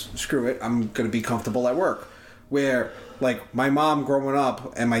because screw it, I'm gonna be comfortable at work. Where like my mom growing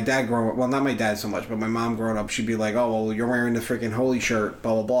up and my dad growing up, well, not my dad so much, but my mom growing up, she'd be like, "Oh, well, you're wearing the freaking holy shirt,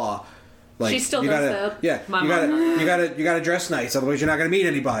 blah blah blah." Like She still you does gotta, that. yeah, My you mom. gotta dress nice, otherwise you're not gonna meet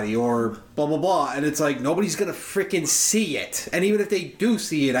anybody or blah blah blah. And it's like nobody's gonna freaking see it, and even if they do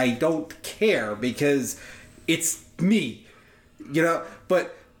see it, I don't care because it's me, you know.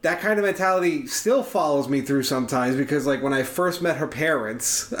 But that kind of mentality still follows me through sometimes because, like, when I first met her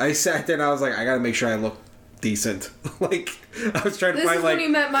parents, I sat there and I was like, I gotta make sure I look decent. Like, I was trying to This find, is like, when he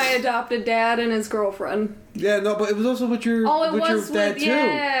met my adopted dad and his girlfriend. yeah, no, but it was also with your, Oh, it with your was dad with- too.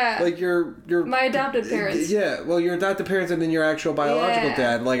 yeah. Like your My adopted parents. Yeah, well, your adopted parents and then your actual biological Yeah.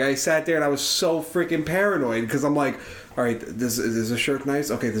 dad. Like, I sat there and I was so freaking paranoid because I'm like, all right, is this shirt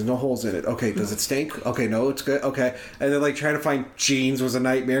nice? Okay, there's no holes in it. Okay, does it stink? Okay, no, it's good. Okay, and then like trying to find jeans was a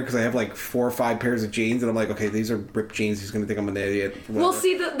nightmare because I have like 4 or 5 pairs of jeans and I'm like, okay, these are ripped jeans. He's gonna think I'm an idiot. Well, Whatever.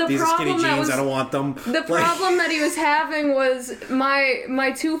 see, the these are skinny problem that jeans. was- I don't want them. The Like- problem that he was having was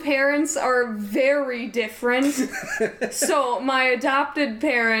my 2 parents are very different. So my adopted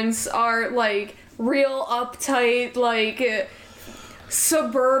parents are like real uptight, like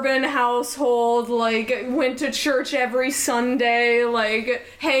suburban household, like went to church every Sunday, like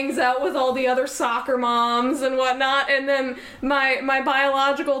hangs out with all the other soccer moms and whatnot. And then my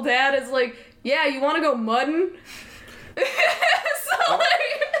biological dad is like, yeah, you want to go mudding? So like.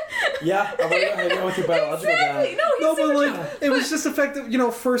 Yeah, I want to hang out with your biological Exactly. dad. No, he's No, but super like chill. it was just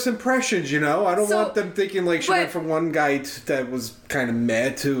effective, first impressions. I don't So- want them thinking like she but- went from one guy that was kind of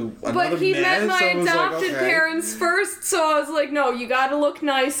mad to another But he mad. met my so it was like, adopted okay. parents first, so I was like, no, you gotta look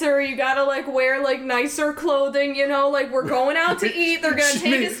nicer, you gotta like wear like nicer clothing, like we're going out to eat, they're gonna She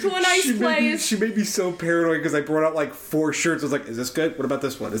take made- us to a nice she made me- place. She made me so paranoid because I brought out like 4 shirts. I was like, "Is this good? What about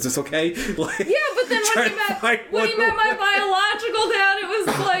this one? Is this okay?" Like, Yeah, but then when trying he to met find when he one met my that- biological dad, it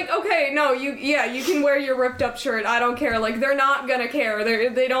was like, okay, no, you can wear your ripped up shirt. I don't care. Like they're not gonna care.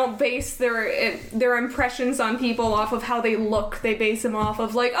 They don't base their impressions on people off of how they look. They base them off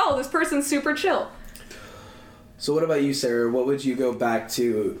of like, oh, this person's super chill. So what about you, Sarah? What would you go back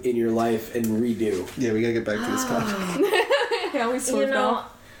to in your life and redo? Yeah, we gotta get back to this topic. Yeah, we You swerved know,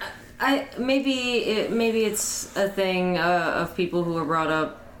 off. maybe it's a thing of people who are brought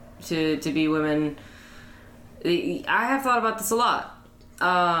up to be women. I have thought about this a lot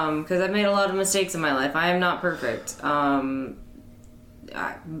because I've made a lot of mistakes in my life. I am not perfect. I'm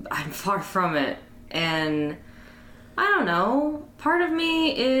far from it, and I don't know. Part of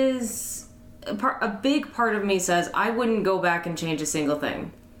me is a big part of me says I wouldn't go back and change a single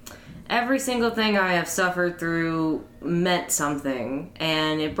thing. Every single thing I have suffered through meant something,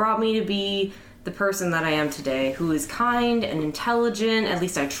 and it brought me to be the person that I am today, who is kind and intelligent, at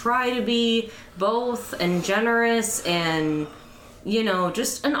least I try to be, both, and generous, and, you know,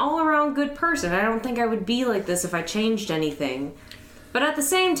 just an all-around good person. I don't think I would be like this if I changed anything. But at the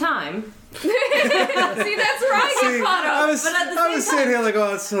same time... See, that's where I get caught up. I was sitting here like,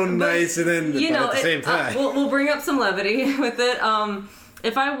 oh, that's so nice, and then you know, at the same time... we'll bring up some levity with it.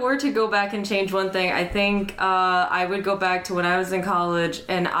 If I were to go back and change one thing, I think I would go back to when I was in college,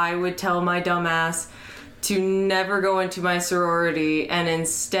 and I would tell my dumb ass to never go into my sorority and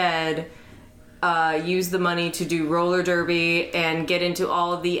instead use the money to do roller derby and get into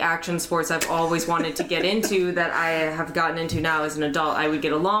all of the action sports I've always wanted to get into that I have gotten into now as an adult. I would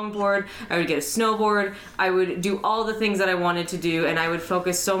get a longboard, I would get a snowboard, I would do all the things that I wanted to do, and I would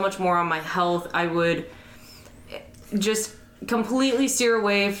focus so much more on my health. I would just completely steer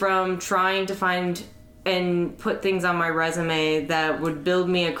away from trying to find and put things on my resume that would build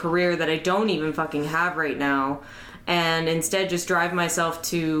me a career that I don't even fucking have right now, and instead just drive myself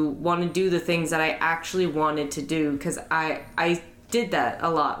to want to do the things that I actually wanted to do, because I did that a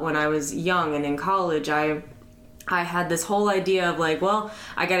lot when I was young and in college. I had this whole idea of like, well,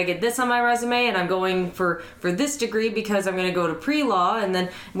 I gotta get this on my resume, and I'm going for this degree because I'm gonna go to pre-law, and then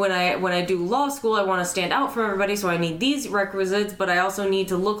when I do law school, I want to stand out from everybody, so I need these requisites, but I also need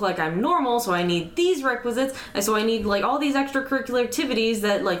to look like I'm normal, so I need these requisites, and so I need like all these extracurricular activities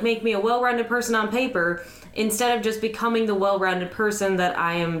that like make me a well-rounded person on paper, instead of just becoming the well-rounded person that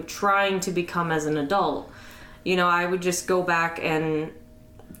I am trying to become as an adult. You know, I would just go back and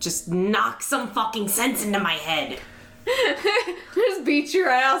just knock some fucking sense into my head. Just beat your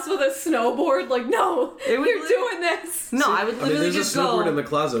ass with a snowboard. Like, no, you're doing this. No, I would literally there's just a snowboard go. in the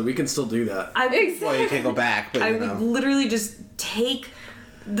closet. We can still do that. Well, you can't go back, but I you know. would literally just take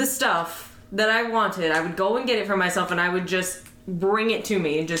the stuff that I wanted. I would go and get it for myself, and I would just bring it to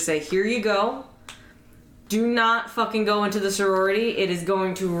me and just say, here you go. Do not fucking go into the sorority. It is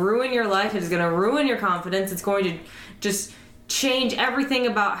going to ruin your life. It is going to ruin your confidence. It's going to just change everything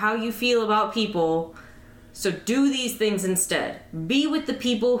about how you feel about people. So do these things instead. Be with the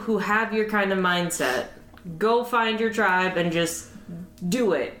people who have your kind of mindset. Go find your tribe and just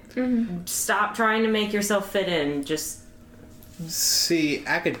do it. Mm-hmm. Stop trying to make yourself fit in. Just see,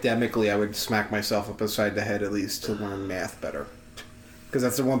 academically, I would smack myself up upside the head at least to learn math better. Because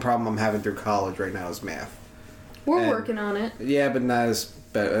that's the one problem I'm having through college right now is math. We're working on it. Yeah, but not as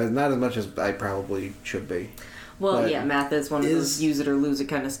much as I probably should be. Well, but yeah, math is one of those use it or lose it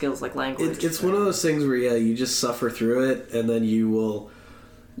kind of skills like language. It's one of those things where, yeah, you just suffer through it, and then you will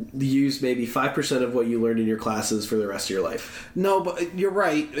use maybe 5% of what you learned in your classes for the rest of your life. No, but you're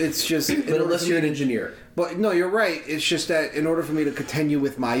right. It's just... But unless you're an engineer. But no, you're right. It's just that in order for me to continue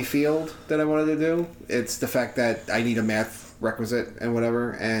with my field that I wanted to do, it's the fact that I need a math requisite and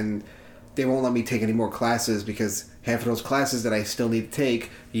whatever, and they won't let me take any more classes because half of those classes that I still need to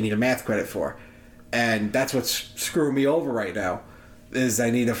take, you need a math credit for. And that's what's screwing me over right now, is I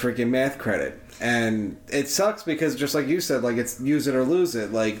need a freaking math credit. And it sucks because just like you said, like it's use it or lose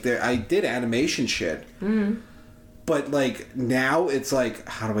it. Like I did animation shit. Mm-hmm. But like now it's like,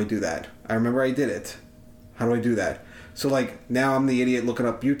 how do I do that? I remember I did it. How do I do that? So like now I'm the idiot looking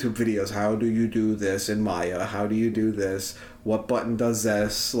up YouTube videos. How do you do this in Maya? How do you do this? What button does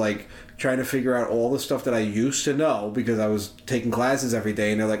this? Like trying to figure out all the stuff that I used to know because I was taking classes every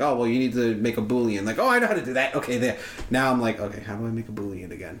day, and they're like, oh, well, you need to make a Boolean. Like, oh, I know how to do that. Okay, there. Now I'm like, okay, how do I make a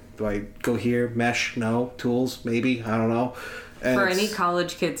Boolean again? Do I go here, mesh? No. Tools? Maybe? I don't know. And for any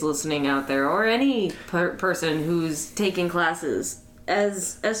college kids listening out there, or any person who's taking classes,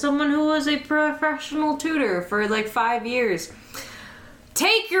 as someone who was a professional tutor for like 5 years,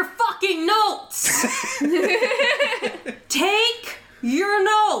 take your fucking notes! Take your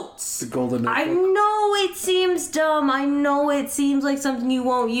notes! The golden notebook. I know it seems dumb. I know it seems like something you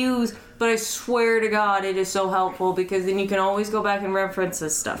won't use, but I swear to God it is so helpful, because then you can always go back and reference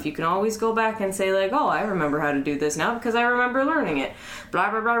this stuff. You can always go back and say like, oh, I remember how to do this now because I remember learning it.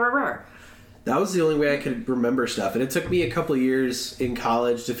 Blah, blah, blah, blah, blah. That was the only way I could remember stuff. And it took me a couple of years in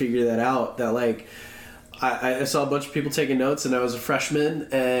college to figure that out. That like, I saw a bunch of people taking notes, and I was a freshman,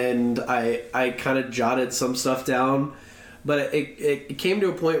 and I kind of jotted some stuff down. But it came to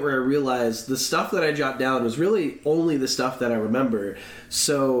a point where I realized the stuff that I jot down was really only the stuff that I remember.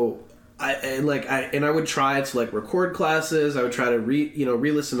 So I would try to like record classes. I would try to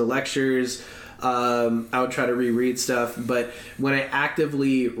re-listen to lectures. I would try to reread stuff. But when I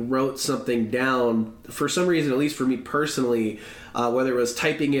actively wrote something down, for some reason, at least for me personally, whether it was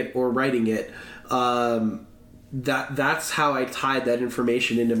typing it or writing it, that's how I tied that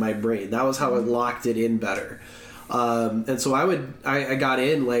information into my brain. That was how I locked it in better. And so I got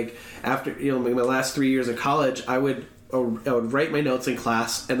in, like, after, my last 3 years of college, I would write my notes in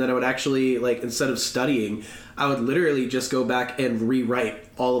class, and then I would actually, like, instead of studying, I would literally just go back and rewrite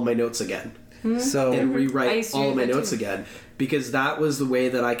all of my notes again. So And rewrite all of my notes again. Because that was the way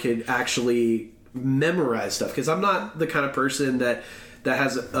that I could actually memorize stuff. Because I'm not the kind of person that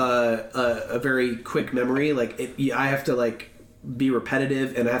has a very quick memory. Like, I have to, like, be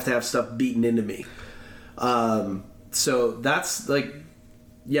repetitive, and I have to have stuff beaten into me. So that's, like,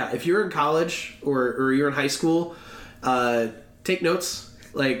 yeah, if you're in college or you're in high school, take notes.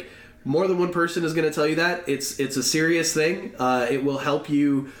 Like, more than one person is going to tell you that. It's a serious thing. It will help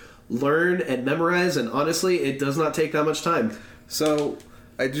you learn and memorize, and honestly, it does not take that much time. So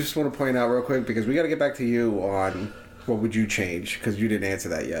I just want to point out real quick, because we got to get back to you on what would you change, because you didn't answer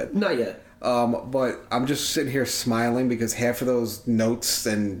that yet. Not yet. But I'm just sitting here smiling because half of those notes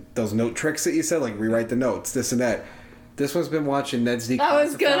and those note tricks that you said, like rewrite the notes, this and that. This one's been watching Ned's Declassified. I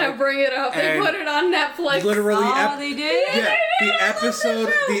was gonna bring it up. They and put it on Netflix. Literally, They did? Yeah,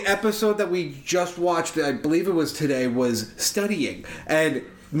 the episode that we just watched, I believe it was today, was studying, and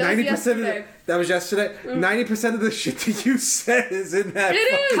 90% that was yesterday. 90% of the shit that you said is in that. It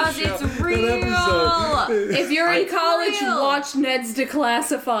is because it's real. If you're in college, real. watch Ned's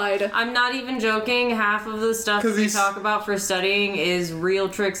Declassified. I'm not even joking. Half of the stuff that 'Cause we he's- talk about for studying is real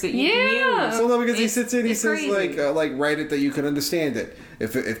tricks that you can use. Well, no, because he It's- sits in, he it's says crazy. like write it that you can understand it.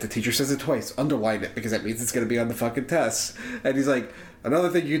 If the teacher says it twice, underline it, because that means it's going to be on the fucking test. And he's like, another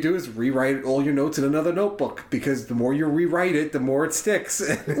thing you do is rewrite all your notes in another notebook, because the more you rewrite it, the more it sticks.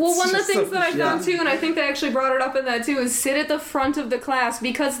 Well, one of the things that I found too, and I think they actually brought it up in that too, is sit at the front of the class,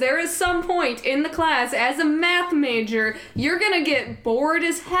 because there is some point in the class, as a math major, you're gonna get bored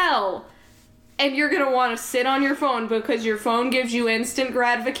as hell. And you're gonna want to sit on your phone, because your phone gives you instant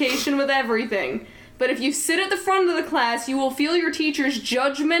gratification with everything. But if you sit at the front of the class, you will feel your teacher's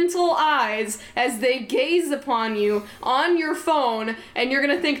judgmental eyes as they gaze upon you on your phone, and you're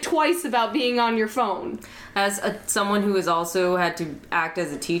gonna think twice about being on your phone. As someone who has also had to act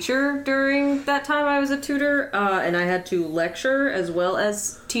as a teacher during that time I was a tutor, and I had to lecture as well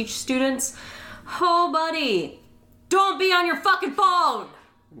as teach students. Oh, buddy, don't be on your fucking phone!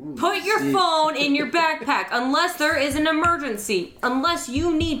 Put your phone in your backpack unless there is an emergency. Unless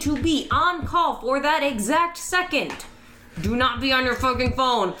you need to be on call for that exact second. Do not be on your fucking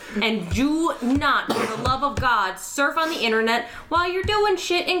phone. And do not, for the love of God, surf on the internet while you're doing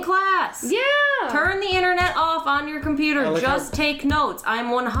shit in class. Yeah! Turn the internet off on your computer. like Just how- take notes.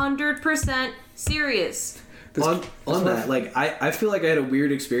 I'm 100% serious. On that, like, I feel like I had a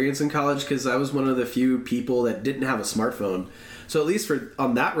weird experience in college because I was one of the few people that didn't have a smartphone. So at least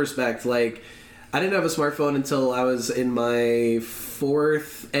on that respect, like, I didn't have a smartphone until I was in my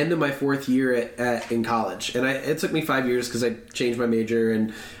end of my fourth year in college, and it took me 5 years because I changed my major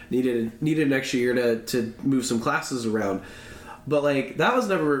and needed an extra year to move some classes around. But like that was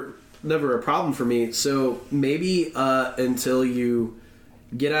never a problem for me. So maybe until you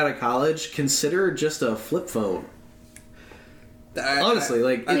get out of college, consider just a flip phone. Honestly,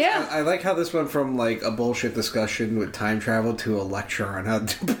 like I like how this went from like a bullshit discussion with time travel to a lecture on how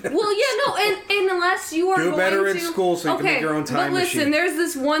to do better. Well, yeah, no, and unless you are Do going better in to... school so you can make your own time but listen, machine. there's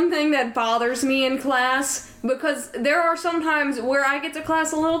this one thing that bothers me in class, because there are some times where I get to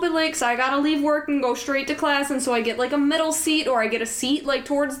class a little bit late, so I gotta leave work and go straight to class, and so I get like a middle seat, or I get a seat like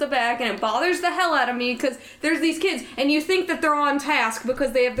towards the back, and it bothers the hell out of me, because there's these kids, and you think that they're on task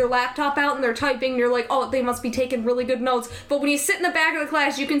because they have their laptop out and they're typing, and you're like, oh, they must be taking really good notes, but when you sit in the back of the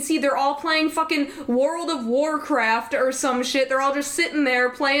class, you can see they're all playing fucking World of Warcraft or some shit. They're all just sitting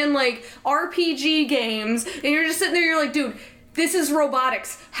there playing like RPG games, and you're just sitting there, you're like, dude, this is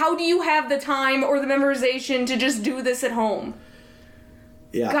robotics. How do you have the time or the memorization to just do this at home?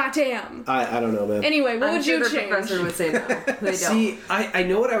 yeah. Goddamn. I don't know, man. Anyway, what I'm would sure you the change? professor would say no. They don't. See, I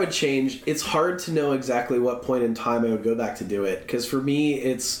know what I would change. It's hard to know exactly what point in time I would go back to do it, because for me,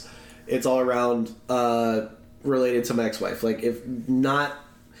 it's all around related to my ex-wife. Like, if not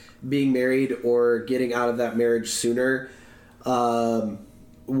being married or getting out of that marriage sooner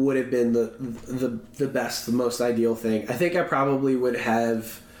would have been the best, the most ideal thing. I think I probably would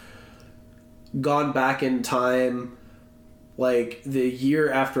have gone back in time, like the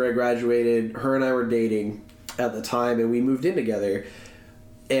year after I graduated. Her and I were dating at the time, and we moved in together.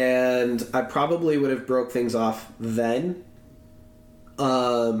 And I probably would have broke things off then.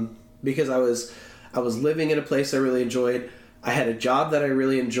 because I was living in a place I really enjoyed. I had a job that I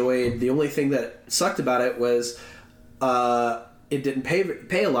really enjoyed. The only thing that sucked about it was it didn't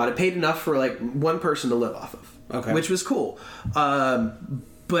pay a lot. It paid enough for like one person to live off of, Okay. which was cool.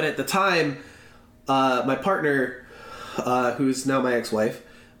 But at the time, my partner, who's now my ex-wife,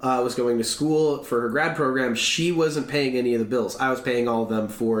 was going to school for her grad program. She wasn't paying any of the bills. I was paying all of them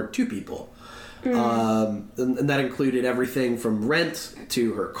for 2 people. And that included everything from rent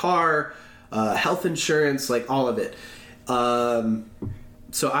to her car, health insurance, like all of it.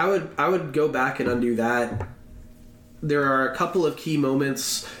 So I would go back and undo that. There are a couple of key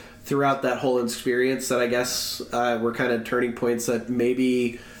moments throughout that whole experience that I guess were kind of turning points that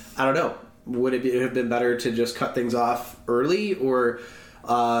maybe, I don't know, would it have been better to just cut things off early, or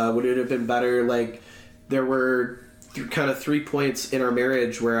would it have been better, like, there were kind of 3 points in our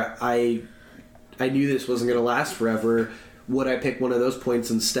marriage where I knew this wasn't going to last forever. Would I pick one of those points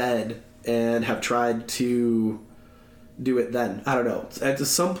instead and have tried to do it then? I don't know. At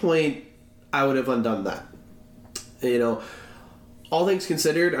some point, I would have undone that. You know, all things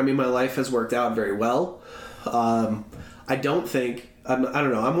considered, I mean, my life has worked out very well. I don't think, I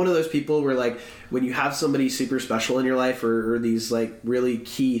don't know, I'm one of those people where, like, when you have somebody super special in your life, or these, like, really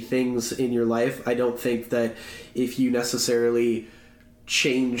key things in your life, I don't think that if you necessarily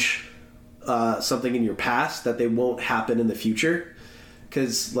change something in your past, that they won't happen in the future.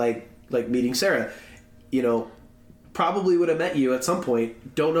 Because, like meeting Sarah, you know, probably would have met you at some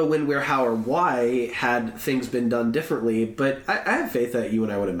point. Don't know when, where, how, or why had things been done differently, but I have faith that you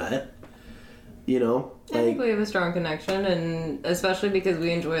and I would have met. You know? I think we have a strong connection, and especially because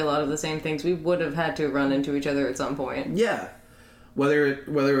we enjoy a lot of the same things, we would have had to run into each other at some point. Yeah. Whether it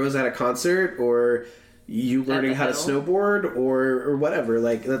was at a concert, or you learning how to snowboard, or whatever.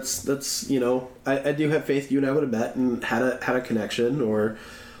 Like, that's you know, I do have faith you and I would have met and had a connection, or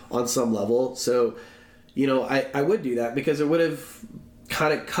on some level. So, you know, I would do that because it would have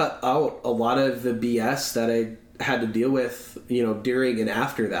kind of cut out a lot of the BS that I had to deal with, you know, during and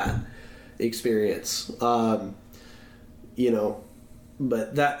after that experience. You know,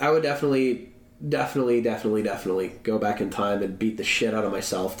 but that I would definitely go back in time and beat the shit out of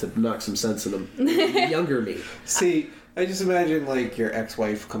myself to knock some sense into younger me. See, I just imagine, like, your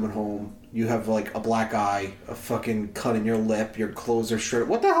ex-wife coming home. You have, like, a black eye, a fucking cut in your lip, your clothes are shredded.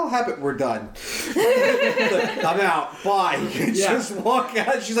 What the hell happened? We're done. I'm out. Bye. Just walk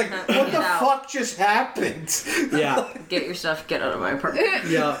out. She's like, what the fuck just happened? Yeah. Get your stuff, get out of my apartment.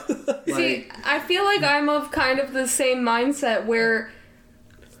 Yeah. See, I feel like I'm of kind of the same mindset where,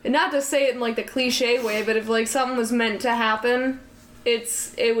 not to say it in, like, the cliche way, but if, like, something was meant to happen,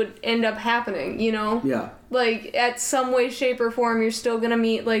 it would end up happening, you know? Yeah. Like, at some way, shape, or form, you're still gonna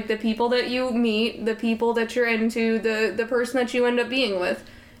meet, like, the people that you meet, the people that you're into, the person that you end up being with.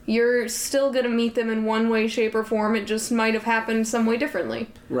 You're still gonna meet them in one way, shape, or form. It just might have happened some way differently.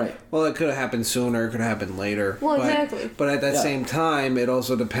 Right. Well, it could have happened sooner. It could have happened later. Well, exactly. But at that same time, it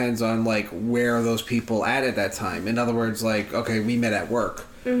also depends on, like, where are those people at that time. In other words, like, okay, we met at work.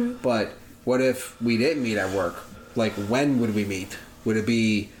 Mm-hmm. But what if we didn't meet at work? Like, when would we meet? Would it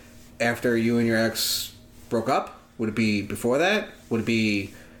be after you and your ex broke up? Would it be before that? Would it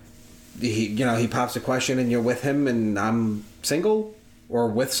be, he pops a question and you're with him and I'm single? Or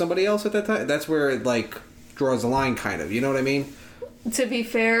with somebody else at that time? That's where it, like, draws the line, kind of. You know what I mean? To be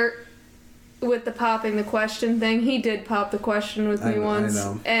fair, with the popping the question thing, he did pop the question with me once. I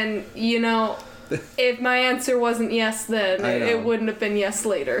know. And, you know, if my answer wasn't yes then, it wouldn't have been yes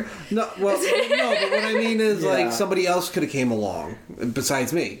later. No, well, no, but what I mean is, like, somebody else could have came along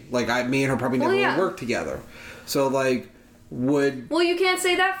besides me. Like, me and her probably never would work together. So, like, Well, you can't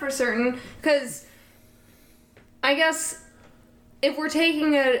say that for certain, because I guess if we're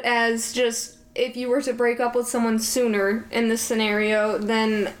taking it as just, if you were to break up with someone sooner in this scenario,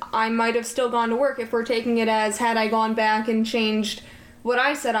 then I might have still gone to work. If we're taking it as, had I gone back and changed what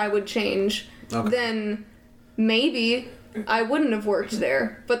I said I would change, then maybe I wouldn't have worked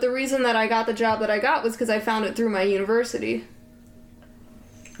there. But the reason that I got the job that I got was because I found it through my university.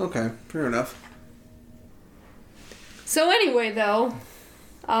 Okay, fair enough. So anyway, though,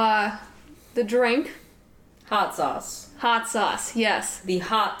 the drink. Hot sauce. Hot sauce, yes. The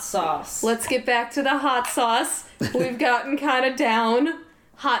hot sauce. Let's get back to the hot sauce. We've gotten kind of down.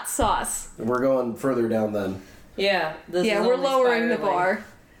 Hot sauce. We're going further down then. Yeah. We're lowering the bar.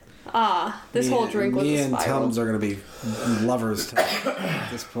 This whole drink was me a and spiral. Tums are going to be lovers at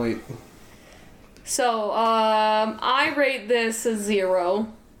this point. So, I rate this a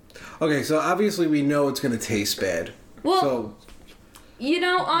 0. Okay, so obviously we know it's going to taste bad. Well, you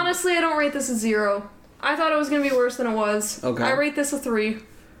know, honestly, I don't rate this a 0. I thought it was going to be worse than it was. Okay. I rate this a 3.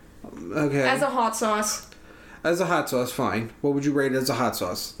 Okay. As a hot sauce. As a hot sauce, fine. What would you rate it as a hot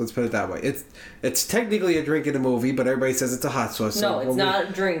sauce? Let's put it that way. It's technically a drink in a movie, but everybody says it's a hot sauce. No, it's not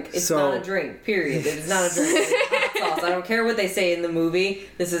a drink. It's not a drink. Period. It is not a drink. It's hot sauce. I don't care what they say in the movie.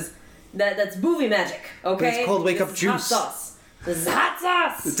 This is that's movie magic. Okay. But it's called Wake Up Juice. Hot sauce. This is hot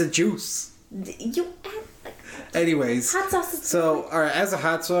sauce. It's a juice. You. Anyways. Hot sauce is so, all right, as a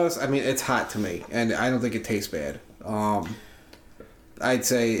hot sauce, I mean, it's hot to me, and I don't think it tastes bad. I'd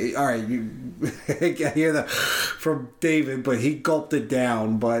say, all right, I hear that from David, but he gulped it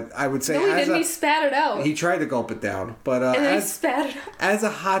down. But I would say, No, he didn't. He spat it out. He tried to gulp it down, but and then he spat it out. As a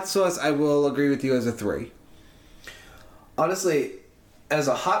hot sauce, I will agree with you as a 3. Honestly, as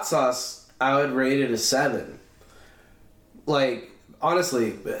a hot sauce, I would rate it a 7. Like,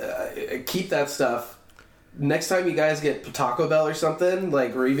 honestly, keep that stuff. Next time you guys get Taco Bell or something,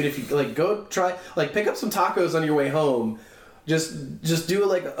 like, or even if you like, go try, like, pick up some tacos on your way home. Just do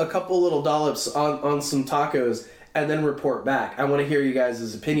like a couple little dollops on some tacos and then report back. I want to hear you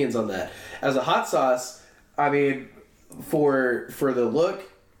guys' opinions on that. As a hot sauce, I mean, for the look,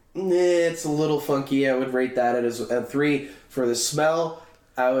 it's a little funky. I would rate that as a 3. For the smell,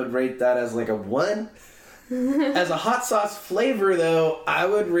 I would rate that as like a 1. As a hot sauce flavor, though, I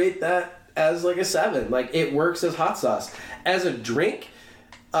would rate that as like a 7. Like, it works as hot sauce. As a drink,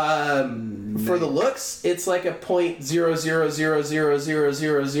 for the looks, it's like a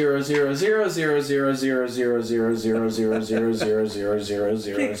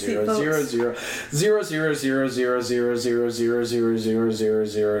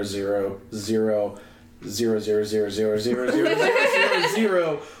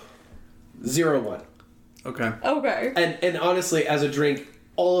 .000000000000000000001. Okay. Okay. And honestly, as a drink,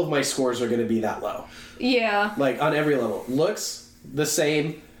 all of my scores are going to be that low. Yeah. Like, on every level. Looks, the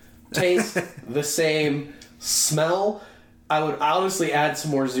same. Taste, the same. Smell, I would honestly add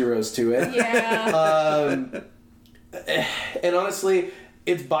some more zeros to it. Yeah. And honestly,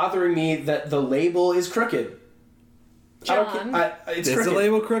 it's bothering me that the label is crooked. John. It's Is crooked. the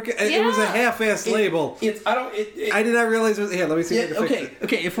label crooked? It was a half-assed label. I did not realize it was. Yeah, let me see. Yeah, if I can fix it.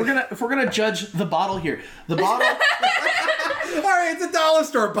 okay. If we're gonna judge the bottle here, the bottle. All right, it's a dollar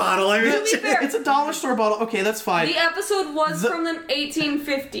store bottle. I mean, To be fair, It's a dollar store bottle. Okay, that's fine. the episode was from the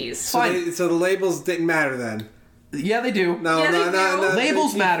 1850s. Fine. so the labels didn't matter then. Yeah, they do. No, Yeah, no, they no, do. no.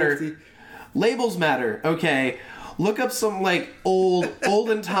 Labels matter. 1950. Labels matter. Okay. Look up some like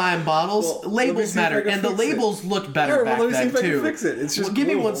olden time bottles. Well, let me Labels see if I matter, can and the fix it. labels looked better Alright, back well, let me see then if I can too. fix it. It's just Well, give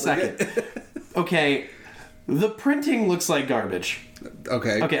me blue. 1 second. Okay, the printing looks like garbage.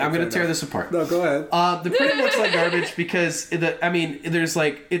 Okay. Okay, I'm fair gonna tear enough. this apart. No, go ahead. The printing looks like garbage because there's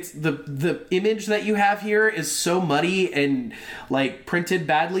like it's the image that you have here is so muddy and like printed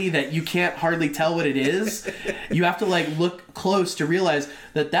badly that you can't hardly tell what it is. You have to like look close to realize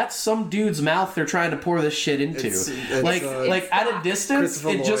that that's some dude's mouth they're trying to pour this shit into. It's, like at a distance, Christopher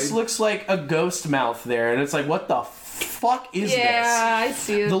it just Lloyd. looks like a ghost mouth there, and it's like, what the fuck is this? Yeah, I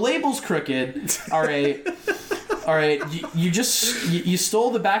see it. The label's crooked. All right. All right, you stole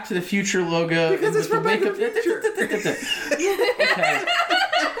the Back to the Future logo Because it's with from Back to the Okay.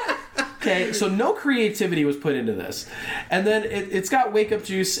 Okay, so no creativity was put into this, and then it's got Wake Up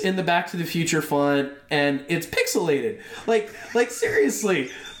Juice in the Back to the Future font, and it's pixelated. Like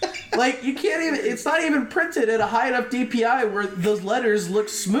seriously, like you can't even. It's not even printed at a high enough DPI where those letters look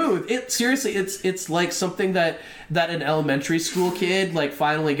smooth. It's like something that an elementary school kid like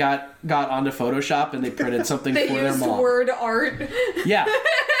finally got onto Photoshop and they printed something They for their used mom. word art. Yeah,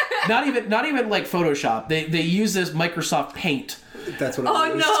 not even like Photoshop. They use this Microsoft Paint. That's what I Oh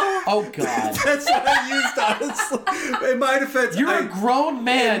used. no. Oh God. That's what I used, honestly. In my defense, You're a grown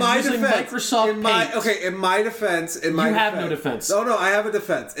man using Microsoft Paint. In my defense, You have no defense. No, I have a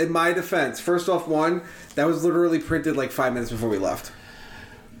defense. In my defense, first off, that was literally printed like 5 minutes before we left.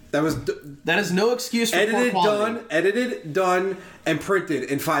 That is no excuse for poor quality. edited, done, and printed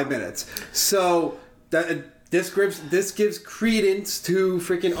in 5 minutes. So this gives credence to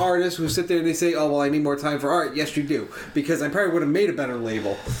freaking artists who sit there and they say, "Oh well, I need more time for art." Yes, you do, because I probably would have made a better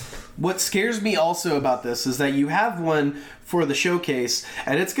label. What scares me also about this is that you have one for the showcase,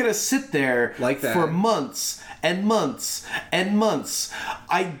 and it's going to sit there Like that. for months and months and months.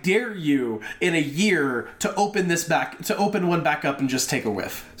 I dare you in a year to open one back up and just take a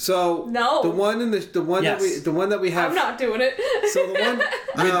whiff. So No. the one Yes. that we have. I'm not doing it. So the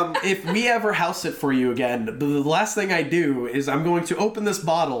one. If we ever house it for you again, the last thing I do is I'm going to open this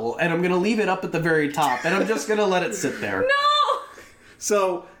bottle and I'm going to leave it up at the very top and I'm just going to let it sit there. No.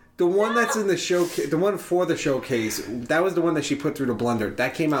 So the one that's in the showcase, the one for the showcase, that was the one that she put through the blender.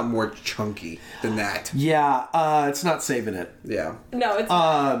 That came out more chunky than that. Yeah, it's not saving it. Yeah. No, it's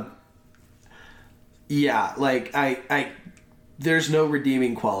Yeah, like I there's no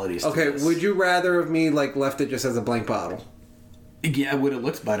redeeming qualities. Okay, to this. would you rather have me like left it just as a blank bottle? Yeah, would it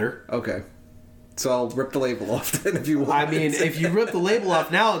looked better? Okay. So I'll rip the label off then if you want. I mean, if you rip the label off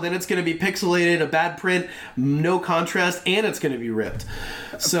now, then it's going to be pixelated, a bad print, no contrast, and it's going to be ripped.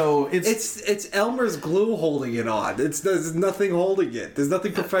 So it's Elmer's glue holding it on. There's nothing holding it. There's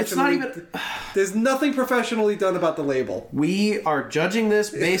nothing professionally. It's not even. There's nothing professionally done about the label. We are judging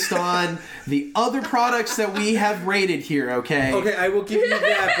this based on the other products that we have rated here. Okay. Okay, I will give you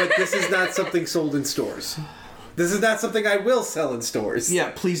that, but this is not something sold in stores. This is not something I will sell in stores.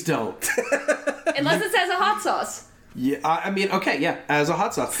 Yeah, please don't. Unless it says a hot sauce. Yeah, I mean, okay, yeah, as a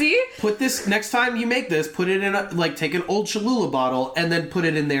hot sauce. See? Put this next time you make this. Put it in take an old Cholula bottle and then put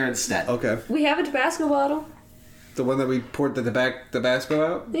it in there instead. Okay. We have a Tabasco bottle. The one that we poured the Tabasco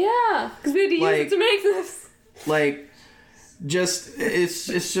out? Yeah, because we had to use it to make this. Like, just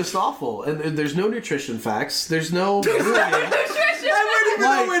it's just awful, and there's no nutrition facts. There's no ingredient. I wouldn't even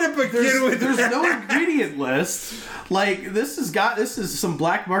know where to begin with. There's no ingredient list. Like this is some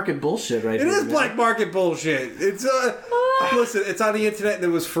black market bullshit right It here. is man. black market bullshit. It's listen, it's on the internet and it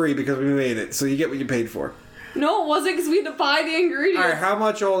was free because we made it, so you get what you paid for. No, it wasn't because we had to buy the ingredients. All right, how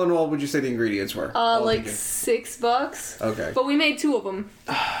much all in all would you say the ingredients were? Like $6. Okay. But we made 2 of them,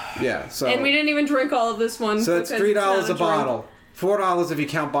 Yeah, so and we didn't even drink all of this one. so that's because it's not $3 a drink. bottle. $4 if you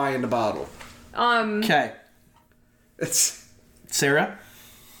count buying the bottle. Okay, It's Sarah.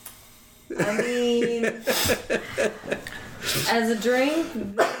 I mean, as a drink,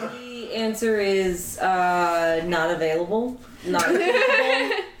 the answer is not available. Not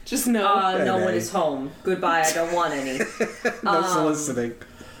available. Just no. No Okay. one is home. Goodbye. I don't want any. no soliciting.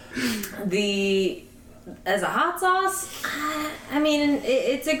 As a hot sauce, I mean,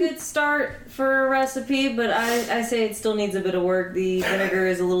 it's a good start for a recipe, but I say it still needs a bit of work. The vinegar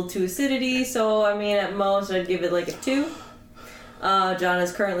is a little too acidity, so I mean, at most, I'd give it like a 2. John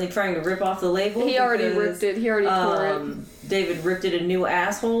is currently trying to rip off the label. He already because, ripped it. He already tore it. David ripped it a new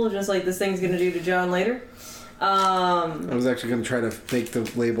asshole, just like this thing's gonna do to John later. I was actually going to try to make the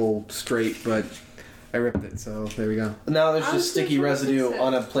label straight, but I ripped it, so there we go. Now there's I was just sticky thinking residue it's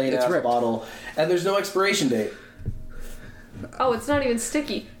on a plain It's ass ripped. bottle, and there's no expiration date. Oh, it's not even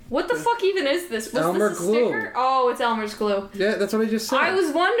sticky. What the fuck even is this? Was Elmer this a glue. sticker? Oh, it's Elmer's glue. Yeah, that's what I just said. I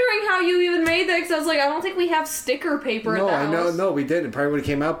was wondering how you even made that because I was like, I don't think we have sticker paper No, at the I know. house. No, we did. It probably would have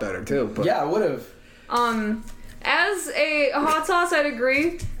came out better too. But Yeah, I would have. As a hot sauce, I'd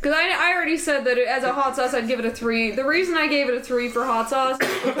agree. Because I already said that as a hot sauce, I'd give it a 3. The reason I gave it a 3 for hot sauce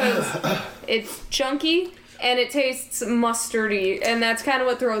is because it's chunky and it tastes mustardy, and that's kind of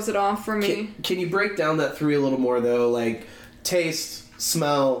what throws it off for me. Can you break down that 3 a little more though? Like taste,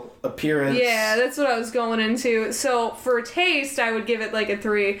 smell, appearance. Yeah, that's what I was going into. So for taste, I would give it like a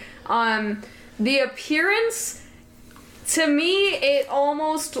 3. The appearance, to me, it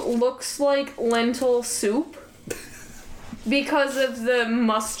almost looks like lentil soup because of the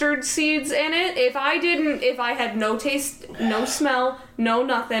mustard seeds in it. If I had no taste, no smell, no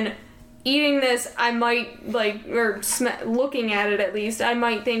nothing, eating this, I might looking at it at least, I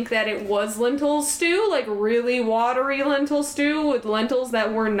might think that it was lentil stew, like really watery lentil stew with lentils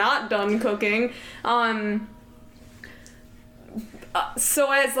that were not done cooking. So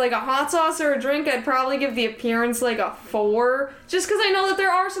as like a hot sauce or a drink, I'd probably give the appearance like a 4, just because I know that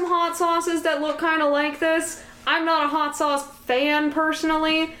there are some hot sauces that look kind of like this. I'm not a hot sauce fan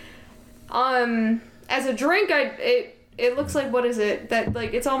personally. As a drink, it looks like, what is it? That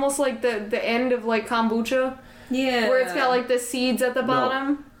like it's almost like the end of like kombucha, Yeah. where it's got like the seeds at the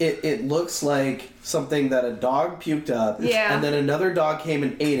bottom. It looks like something that a dog puked up, Yeah. and then another dog came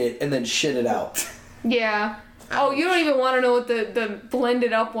and ate it, and then shit it out. Yeah. Oh, you don't even want to know what the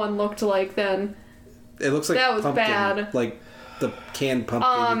blended up one looked like then. it looks like That was pumpkin, bad. like the canned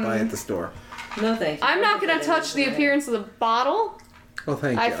pumpkin you buy at the store. No, thank you. I'm not gonna touch the appearance of the bottle. Oh,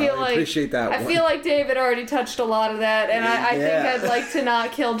 thank you. I feel like appreciate that. I one. feel like David already touched a lot of that, and I Yeah. think I'd like to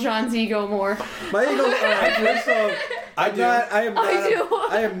not kill John's ego more. my ego. All right, first off, I do. I am not. I do.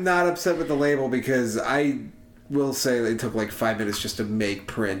 I am not upset with the label because I will say it took like 5 minutes just to make,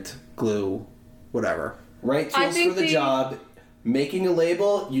 print, glue, whatever. Right I tools think for the job. Making a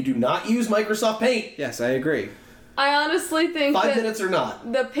label, you do not use Microsoft Paint. Yes, I agree. I honestly think 5 that minutes or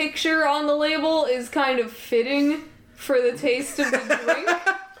not. the picture on the label is kind of fitting for the taste of the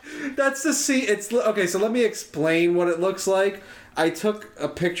drink. That's the scene. It's okay. So let me explain what it looks like. I took a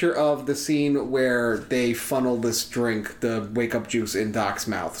picture of the scene where they funnel this drink, the wake up juice, in Doc's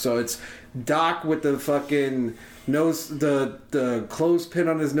mouth. So it's Doc with the fucking nose, the clothespin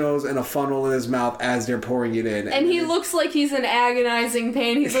on his nose and a funnel in his mouth as they're pouring it in. And he looks like he's in agonizing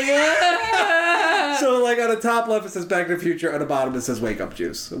pain. He's like, "Ah!" So, like, on the top left it says Back to the Future, on the bottom it says Wake Up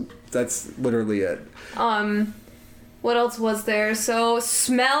Juice. So that's literally it. What else was there? So,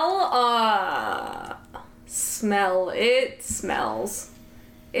 smell, it smells.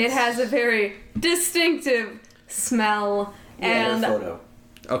 It has a very distinctive smell. Yeah, And photo.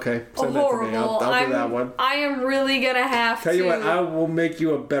 Okay, send that to me. horrible. I'll do that one. I am really gonna have Tell to. you what, I will make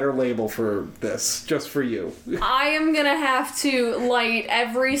you a better label for this, just for you. I am gonna have to light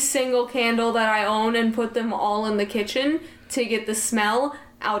every single candle that I own and put them all in the kitchen to get the smell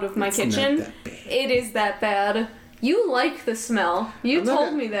out of my kitchen. Not that bad. It is that bad. You like the smell. You I'm not told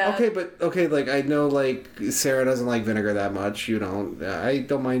gonna- me that. Okay, like, I know, like, Sarah doesn't like vinegar that much. You don't. I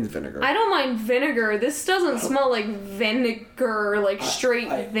don't mind vinegar. I don't mind vinegar. This doesn't smell like vinegar, like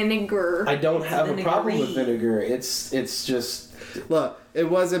straight vinegar. I don't have a problem with Vinegary. vinegar. It's just Look, it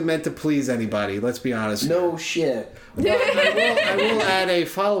wasn't meant to please anybody. Let's be honest. no shit. I will add a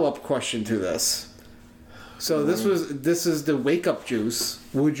follow-up question to this. So this is the wake up juice.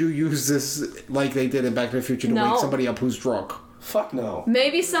 Would you use this like they did in Back to the Future to No. wake somebody up who's drunk? Fuck no.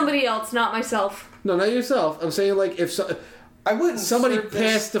 Maybe somebody else, not myself. No, not yourself. I'm saying like if I wouldn't. somebody serve this-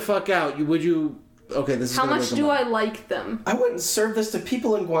 passed the fuck out, would you? Okay, this is How gonna much wake do them I up. like them? I wouldn't serve this to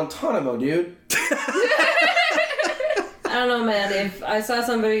people in Guantanamo, dude. I don't know, man. If I saw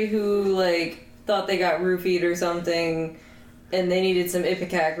somebody who, like, thought they got roofied or something and they needed some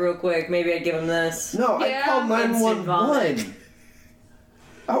Ipecac real quick, maybe I'd give them this. No, Yeah. I'd call Instant vomit. 911.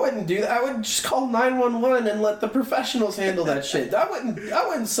 I wouldn't do that. I would just call 911 and let the professionals handle that shit. I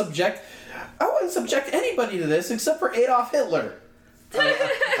wouldn't subject anybody to this except for Adolf Hitler. I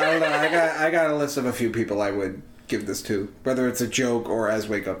don't know. I got a list of a few people I would give this to, whether it's a joke or as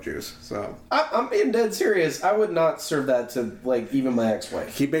wake up juice. So I'm being dead serious. I would not serve that to, like, even my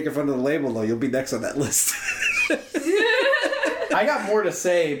ex-wife. keep making fun of the label though. You'll be next on that list. I got more to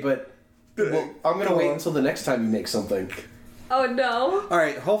say, but well, I'm gonna Go wait on. until the next time you make something. Oh no. All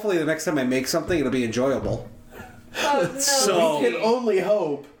right. Hopefully the next time I make something, it'll be enjoyable. Oh no. So- We can only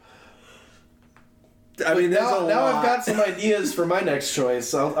hope. I mean, there's now, a now lot. I've got some ideas for my next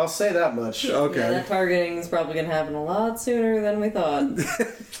choice. I'll say that much. Okay. Yeah, that targeting is probably going to happen a lot sooner than we thought.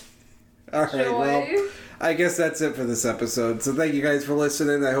 All right. Well, Joy. I guess that's it for this episode. So thank you guys for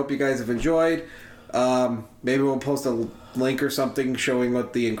listening. I hope you guys have enjoyed. Maybe we'll post a link or something showing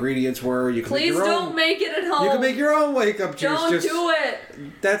what the ingredients were. You can Please make your don't own. make it at home. You can make your own wake up juice. Don't Just, do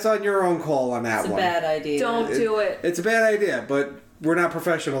it. That's on your own call on that It's a one. bad idea. Don't do it. It's a bad idea, but we're not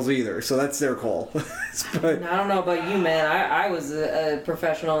professionals either, so that's their call. But I don't know about you, man. I was a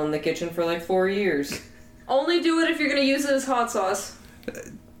professional in the kitchen for like 4 years. Only do it if you're gonna use it as hot sauce.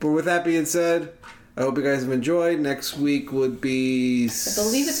 with that being said, I hope you guys have enjoyed. Next week would be. I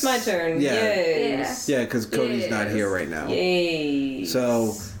believe it's my turn. Yeah. Yes. Yeah, because Cody's not Yes. here right now. Yay.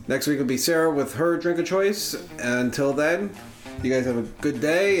 So next week will be Sarah with her drink of choice. Until then, you guys have a good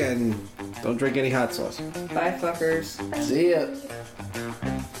day and don't drink any hot sauce. Bye, fuckers. See ya.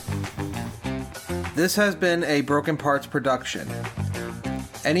 This has been a Broken Parts production.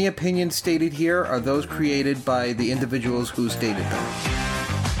 Any opinions stated here are those created by the individuals who stated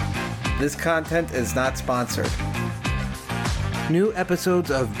them. This content is not sponsored. New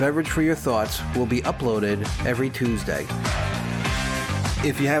episodes of Beverage for Your Thoughts will be uploaded every Tuesday.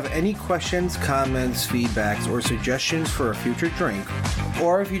 If you have any questions, comments, feedbacks, or suggestions for a future drink,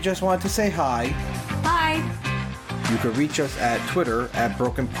 or if you just want to say hi, Bye. you can reach us at Twitter at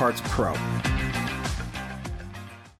Broken Parts Pro.